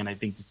mentality, and I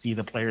think to see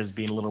the players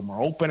being a little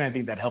more open, I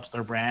think that helps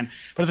their brand.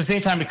 But at the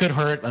same time, it could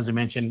hurt, as I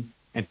mentioned.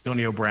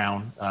 Antonio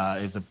Brown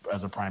is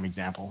a prime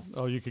example.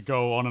 Oh, you could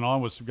go on and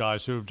on with some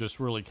guys who have just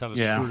really kind of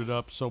screwed it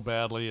up so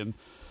badly. And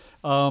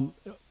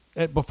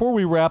before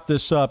we wrap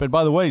this up, and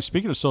by the way,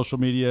 speaking of social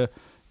media,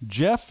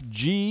 Jeff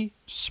G.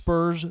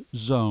 Spurs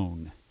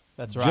Zone.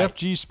 That's right. Jeff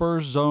G.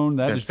 Spurs Zone.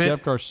 That's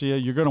Jeff Garcia.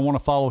 You're going to want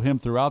to follow him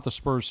throughout the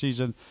Spurs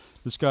season.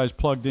 This guy's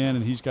plugged in,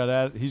 and he's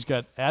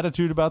got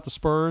attitude about the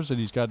Spurs, and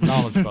he's got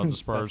knowledge about the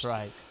Spurs. That's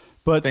right.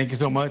 But thank you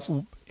so much,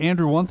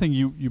 Andrew. One thing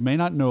you may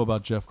not know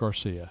about Jeff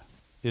Garcia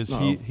is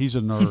he's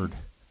a nerd.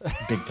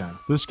 Big time.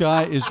 This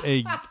guy is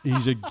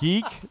he's a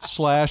geek /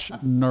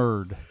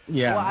 nerd.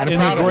 Yeah, well, in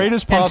the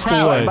greatest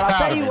possible way. But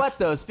I'll tell you what,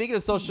 though. Speaking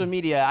of social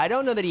media, I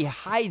don't know that he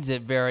hides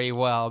it very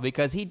well,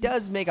 because he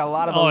does make a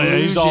lot of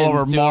allusions he's all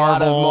over to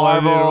Marvel. a lot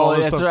of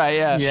Marvel. That's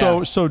right.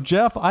 Yeah. So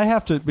Jeff, I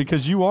have to,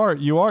 because you're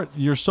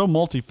so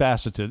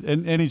multifaceted,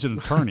 and he's an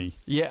attorney.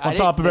 On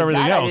top of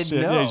everything else.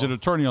 Yeah, he's an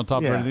attorney on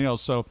top of everything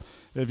else. So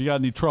if you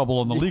got any trouble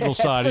on the legal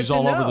side, he's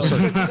all over the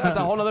circuit. That's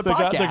a whole other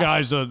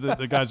podcast.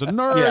 The guy's a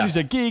nerd. He's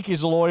a geek.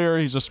 He's a lawyer.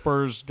 He's a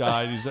Spurs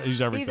guy.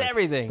 He's everything. He's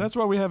everything. That's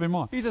why we have him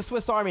on. He's a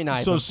Swiss Army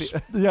knife. So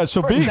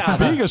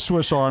being a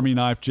Swiss Army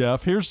knife,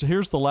 Jeff, here's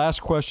the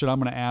last question I'm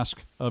going to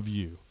ask of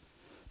you,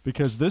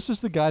 because this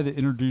is the guy that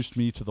introduced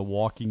me to The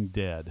Walking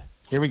Dead.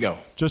 Here we go.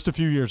 Just a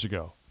few years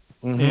ago.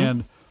 Mm-hmm.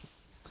 And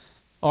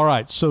all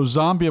right, so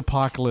zombie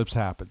apocalypse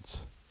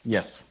happens.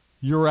 Yes.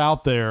 You're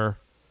out there.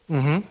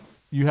 Mm-hmm.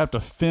 You have to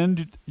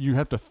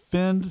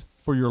fend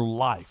for your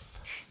life.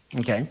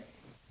 Okay.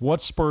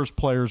 What Spurs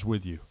players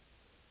with you?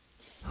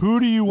 Who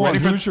do you want?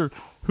 Who's your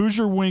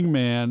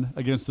wingman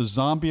against the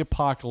zombie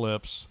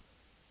apocalypse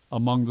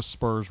among the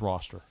Spurs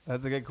roster?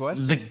 That's a good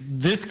question.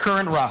 This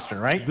current roster,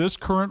 right? This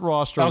current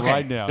roster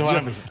right now.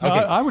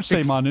 I would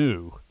say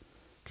Manu,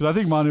 because I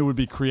think Manu would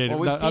be creative.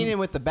 Well, we've seen him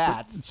with the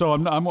bats. So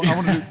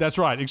that's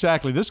right,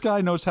 exactly. This guy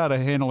knows how to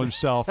handle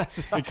himself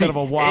in kind of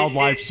a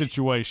wildlife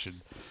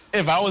situation.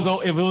 If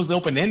it was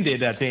open ended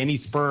to any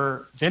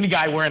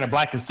guy wearing a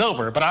black and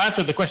silver, but I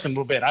answered the question a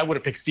little bit, I would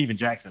have picked Steven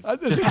Jackson.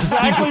 That's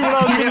exactly what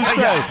I was going to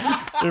say.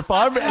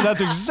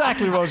 That's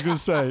exactly what I was going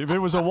to say. If it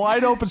was a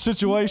wide open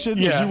situation,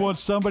 if you want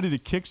somebody to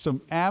kick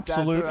some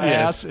absolute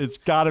ass, it's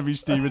got to be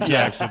Steven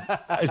Jackson.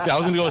 I was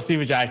going to go with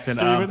Steven Jackson.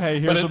 Steven,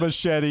 hey, here's a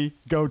machete.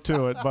 Go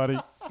to it, buddy.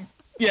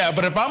 Yeah,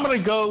 but if I'm going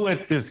to go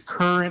with this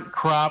current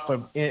crop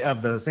of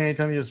the San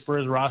Antonio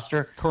Spurs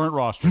roster,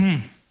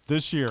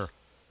 this year.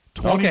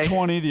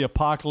 2020, the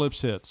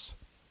apocalypse hits.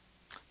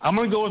 I'm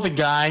going to go with a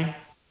guy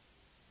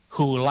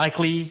who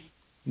likely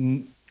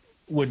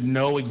would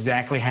know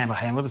exactly how to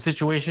handle the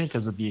situation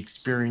because of the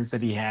experience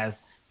that he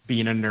has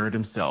being a nerd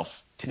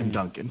himself, Tim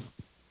Duncan.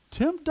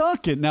 Tim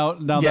Duncan. Now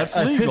that's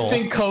legal.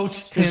 Assistant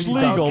coach Tim Duncan. It's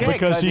legal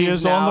because he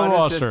is on the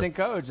roster. Assistant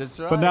coach, that's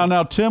right. But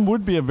now Tim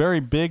would be a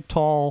very big,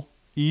 tall,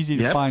 easy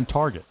to find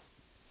target.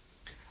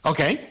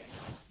 Okay,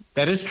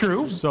 that is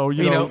true. So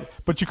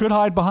but you could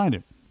hide behind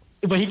him.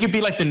 But he could be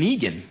like the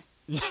Negan.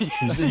 He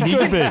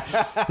could be.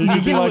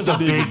 Negan was a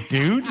big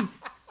dude.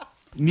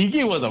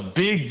 Negan was a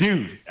big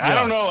dude. I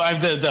don't know.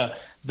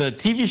 The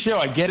TV show,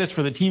 I get it's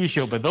for the TV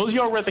show, but those of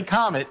y'all read the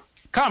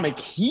comic,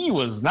 he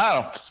was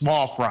not a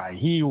small fry.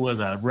 He was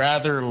a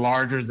rather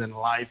larger than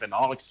life in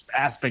all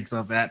aspects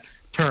of that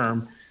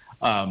term.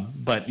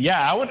 But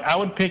yeah, I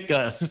would pick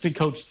assistant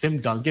coach Tim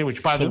Duncan,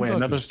 which by the way,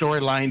 another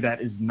storyline that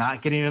is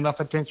not getting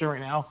enough attention right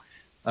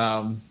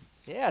now.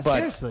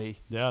 Seriously.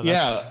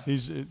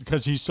 He's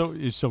because he's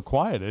so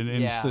quiet and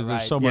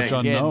there's so much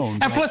unknown.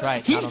 And plus,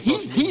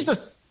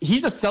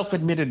 he's a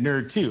self-admitted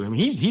nerd too. I mean,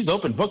 he's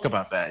open book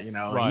about that.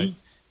 Right.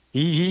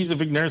 He's a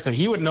big nerd, so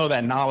he would know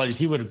that knowledge.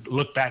 He would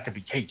look back and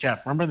be, hey,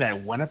 Jeff, remember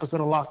that one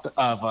episode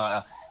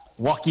of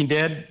Walking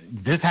Dead?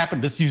 This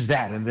happened. Let's use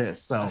that in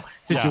this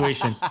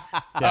situation.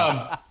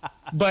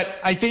 But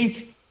I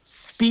think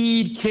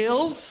speed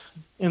kills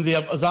in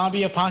the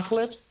zombie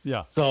apocalypse.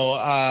 Yeah. So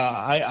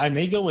I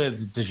may go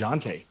with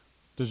DeJounte.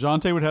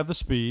 DeJounte would have the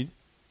speed.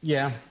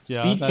 Yeah.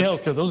 Speed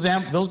kills because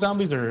those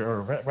zombies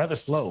are rather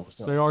slow.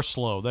 So. They are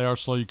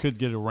slow. You could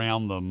get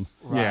around them.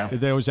 Right. Yeah.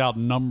 They always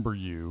outnumber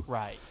you.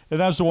 Right. And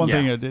that's the one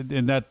thing,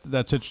 and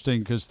that's interesting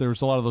because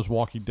there's a lot of those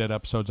Walking Dead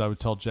episodes I would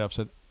tell Jeff,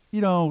 said,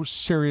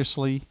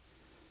 seriously,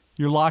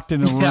 You're locked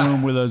in a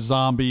room with a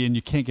zombie and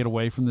you can't get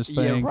away from this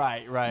thing.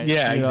 Yeah, right.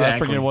 Yeah, You know, exactly. I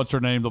forget what's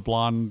her name, the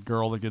blonde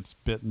girl that gets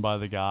bitten by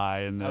the guy.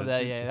 And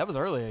That was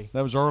early.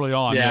 that was early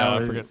on. Yeah,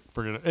 I forget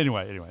it.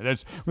 Anyway,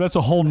 that's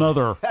a whole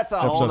nother. That's a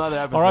whole nother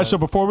episode. All right, so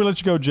before we let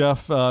you go,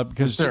 Jeff, because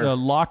Yes, sir.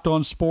 Locked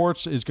On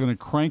Sports is going to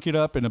crank it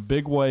up in a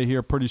big way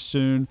here pretty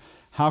soon.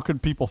 How can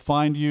people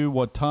find you?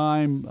 What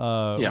time?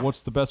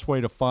 What's the best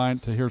way to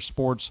hear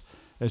sports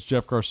as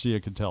Jeff Garcia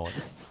can tell it?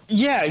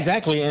 Yeah,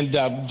 exactly. And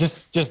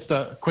just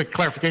a quick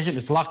clarification: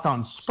 it's Locked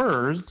On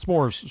Spurs.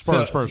 Spurs.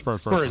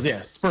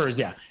 Yeah, Spurs.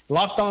 Yeah,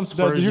 Locked On So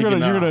Spurs. you're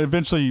gonna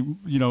eventually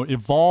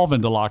evolve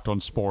into Locked On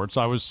Sports.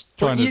 I was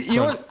trying to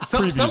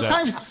preview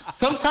that.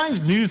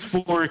 Sometimes News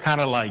 4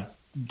 kind of like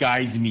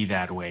guides me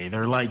that way.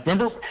 They're like,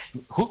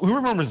 who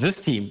remembers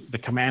this team, the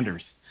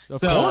Commanders? Of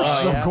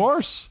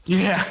course.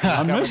 Yeah,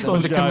 I miss those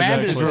when the guys,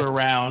 Commanders actually. were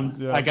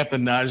around. Yeah. I got the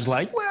nudge,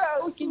 like,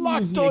 well, we can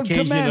Locked use the On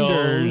occasional,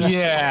 Commanders.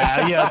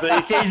 yeah, the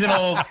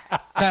occasional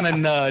kind of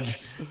nudge.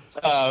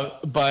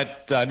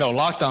 But no,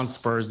 Locked On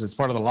Spurs is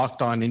part of the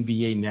Locked On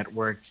NBA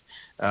network.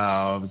 It's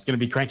going to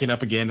be cranking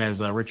up again,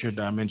 as Richard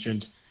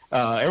mentioned.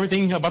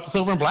 Everything about the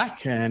Silver and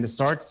Black, and it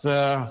starts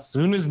as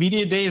soon as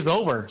media day is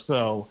over.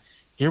 So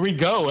here we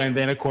go. And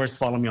then, of course,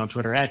 follow me on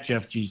Twitter at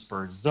Jeff G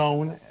Spurs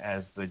Zone,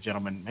 as the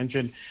gentleman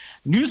mentioned.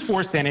 News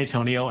 4 San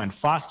Antonio and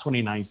Fox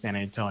 29 San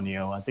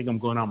Antonio. I think I'm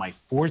going on my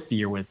 4th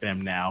year with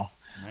them now.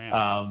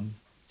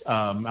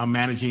 I'm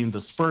managing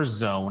the Spurs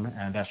Zone,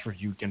 and that's where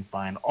you can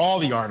find all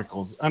the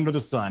articles under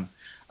the sun,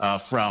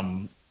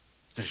 from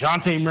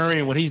DeJounte Murray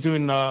and what he's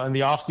doing in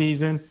the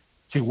offseason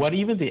to what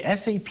even the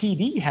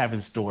SAPD have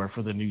in store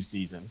for the new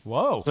season.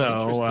 Whoa.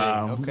 So,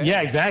 Okay. yeah,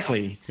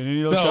 exactly. Can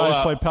any of those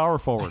guys play power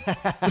forward?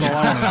 That's all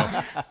I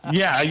want to know.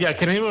 Yeah.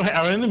 Can anyone,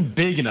 are any of them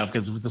big enough?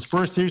 Because the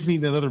Spurs seriously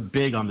need another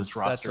big on this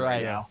roster That's right.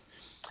 right now.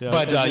 Yeah,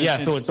 But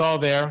so it's all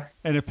there.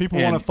 And if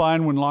people want to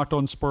find when Locked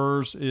On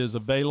Spurs is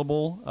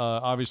available,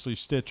 obviously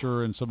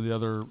Stitcher and some of the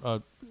other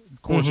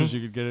courses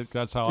you could get it.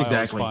 That's how I always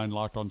Exactly. find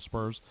Locked On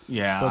Spurs.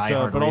 Yeah,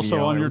 but also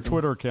iHeartRadio, on your everything.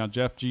 Twitter account,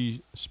 Jeff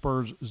G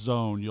Spurs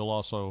Zone, you'll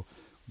also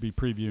be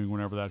previewing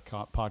whenever that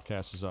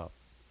podcast is up.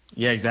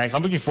 Yeah, exactly.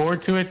 I'm looking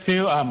forward to it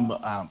too.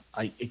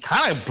 It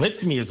kind of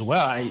blitzed me as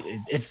well.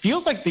 It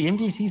feels like the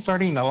MDC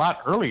starting a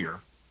lot earlier.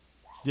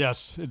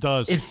 Yes, it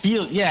does. It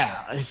feels,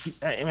 yeah.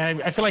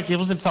 I feel like it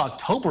was until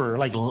October,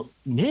 like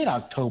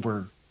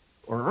mid-October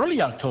or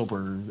early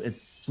October.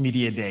 It's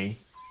media day.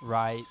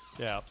 Right.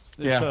 Yeah.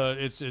 Yeah.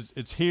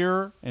 It's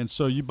here, and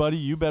so you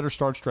better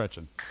start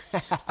stretching.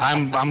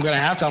 I'm gonna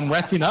have to. I'm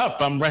resting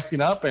up,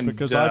 and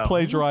Because I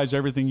plagiarize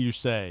everything you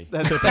say,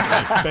 typically,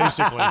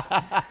 basically.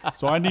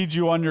 So I need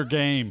you on your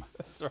game.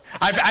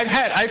 I've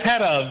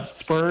had a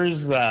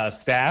Spurs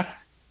staff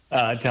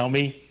tell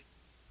me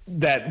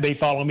that they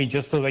follow me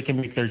just so they can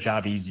make their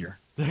job easier.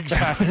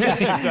 Exactly.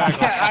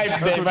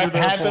 I've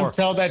had them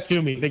tell that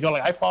to me. They go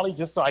like, I follow you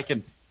just so I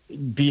can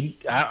be,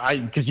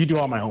 because you do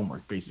all my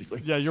homework,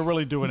 basically. Yeah, you're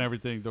really doing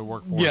everything to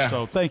work for us. Yeah.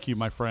 So thank you,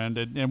 my friend.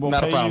 And we'll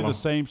Not a pay you problem. the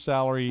same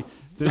salary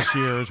this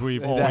year as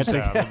we've always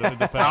had in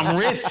the past. I'm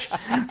rich.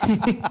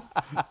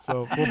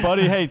 So, well,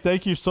 buddy, hey,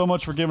 thank you so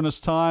much for giving us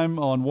time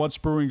on What's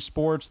Brewing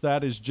Sports.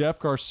 That is Jeff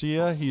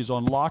Garcia. He's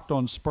on Locked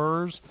On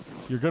Spurs.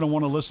 You're going to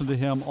want to listen to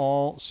him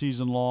all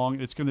season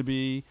long. It's going to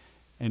be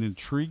an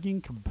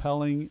intriguing,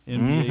 compelling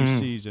NBA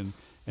season.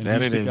 And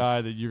That he's it the is.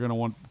 guy that you're going to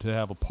want to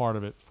have a part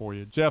of it for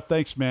you. Jeff,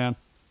 thanks, man.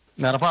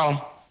 Not a problem.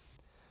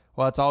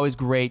 Well, it's always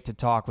great to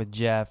talk with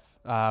Jeff,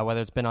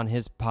 whether it's been on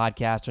his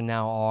podcast or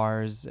now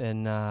ours,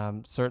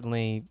 and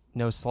certainly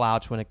no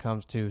slouch when it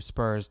comes to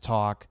Spurs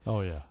talk.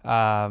 Oh, yeah.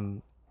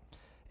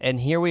 And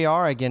here we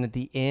are again at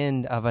the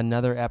end of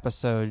another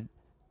episode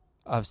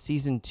of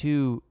Season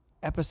 2,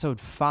 Episode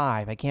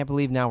 5. I can't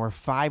believe now we're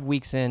 5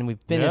 weeks in. We've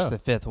finished the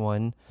 5th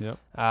one. Yep.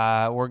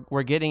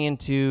 We're getting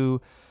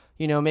into,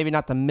 maybe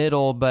not the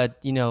middle, but,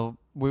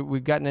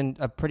 we've gotten in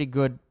a pretty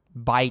good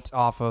bite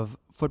off of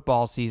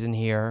football season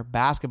here.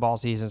 Basketball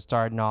season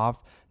starting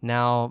off.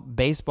 Now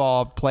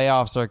baseball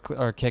playoffs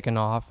are kicking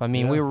off. I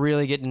mean, we're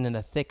really getting in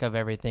the thick of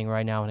everything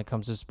right now when it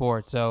comes to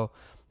sports. So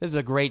this is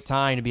a great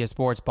time to be a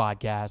sports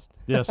podcast.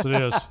 Yes, it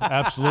is.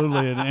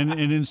 Absolutely. And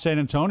in San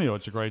Antonio,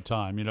 it's a great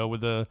time,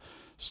 with the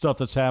stuff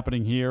that's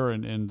happening here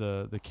and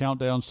the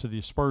countdowns to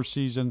the Spurs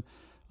season.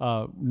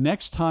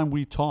 Next time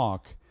we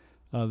talk,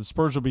 the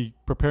Spurs will be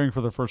preparing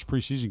for their first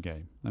preseason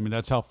game. I mean,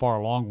 that's how far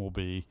along we'll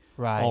be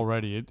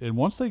already. And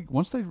once they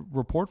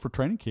report for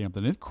training camp,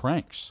 then it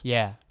cranks.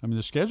 Yeah. I mean,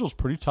 the schedule's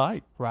pretty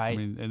tight. Right. I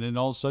mean, and then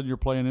all of a sudden you're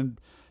playing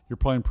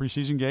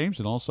preseason games,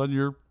 and all of a sudden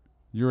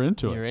you're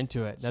into it. You're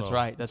into it. That's So,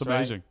 right. That's it's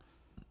amazing.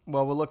 Right.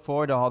 Well, we'll look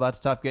forward to all that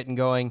stuff getting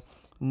going.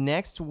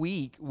 Next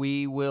week,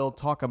 we will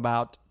talk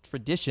about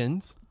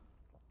traditions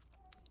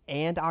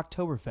and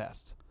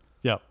Oktoberfest.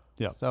 Yep.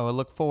 So I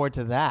look forward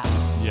to that.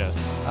 Yes.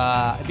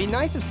 It'd be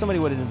nice if somebody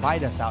would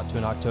invite us out to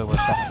an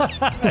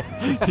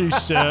Oktoberfest. He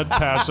said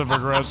passive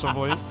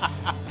aggressively.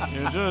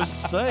 You're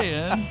just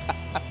saying.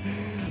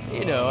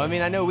 You know, I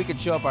mean, I know we could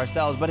show up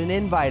ourselves, but an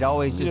invite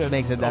always just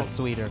makes it that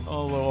sweeter.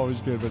 Although always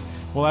good. But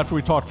well, after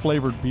we talked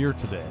flavored beer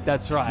today.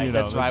 That's right. You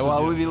know, that's right.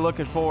 Well, we'll be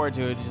looking forward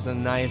to it. Just a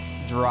nice,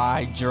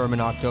 dry German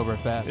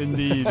Oktoberfest.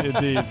 Indeed,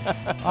 indeed.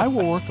 I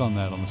will work on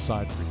that on the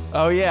side for you.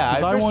 Oh, yeah.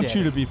 I want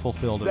you to be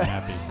fulfilled and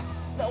happy.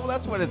 Well,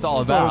 that's what it's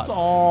all That's what about. it's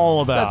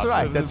all about. That's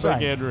right. That's right.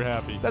 Make Andrew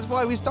happy. That's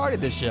why we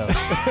started this show.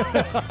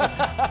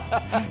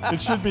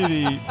 It should be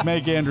the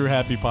Make Andrew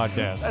Happy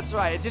podcast. That's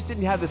right. It just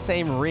didn't have the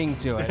same ring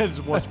to it. It's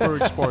What's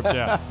Brewing Sports,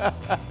 yeah.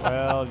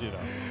 Well, you know.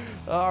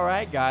 All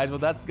right, guys. Well,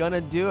 that's going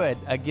to do it.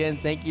 Again,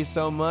 thank you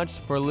so much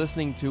for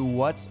listening to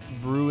What's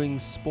Brewing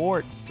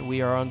Sports.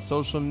 We are on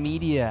social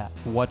media,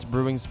 What's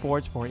Brewing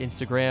Sports for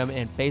Instagram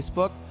and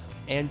Facebook,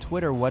 and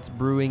Twitter, What's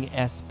Brewing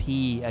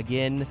SP.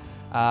 Again,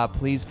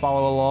 please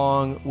follow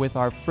along with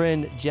our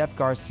friend Jeff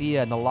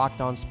Garcia and the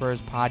Locked On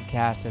Spurs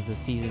podcast as the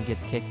season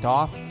gets kicked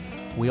off.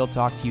 We'll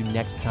talk to you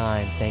next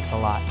time. Thanks a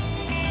lot.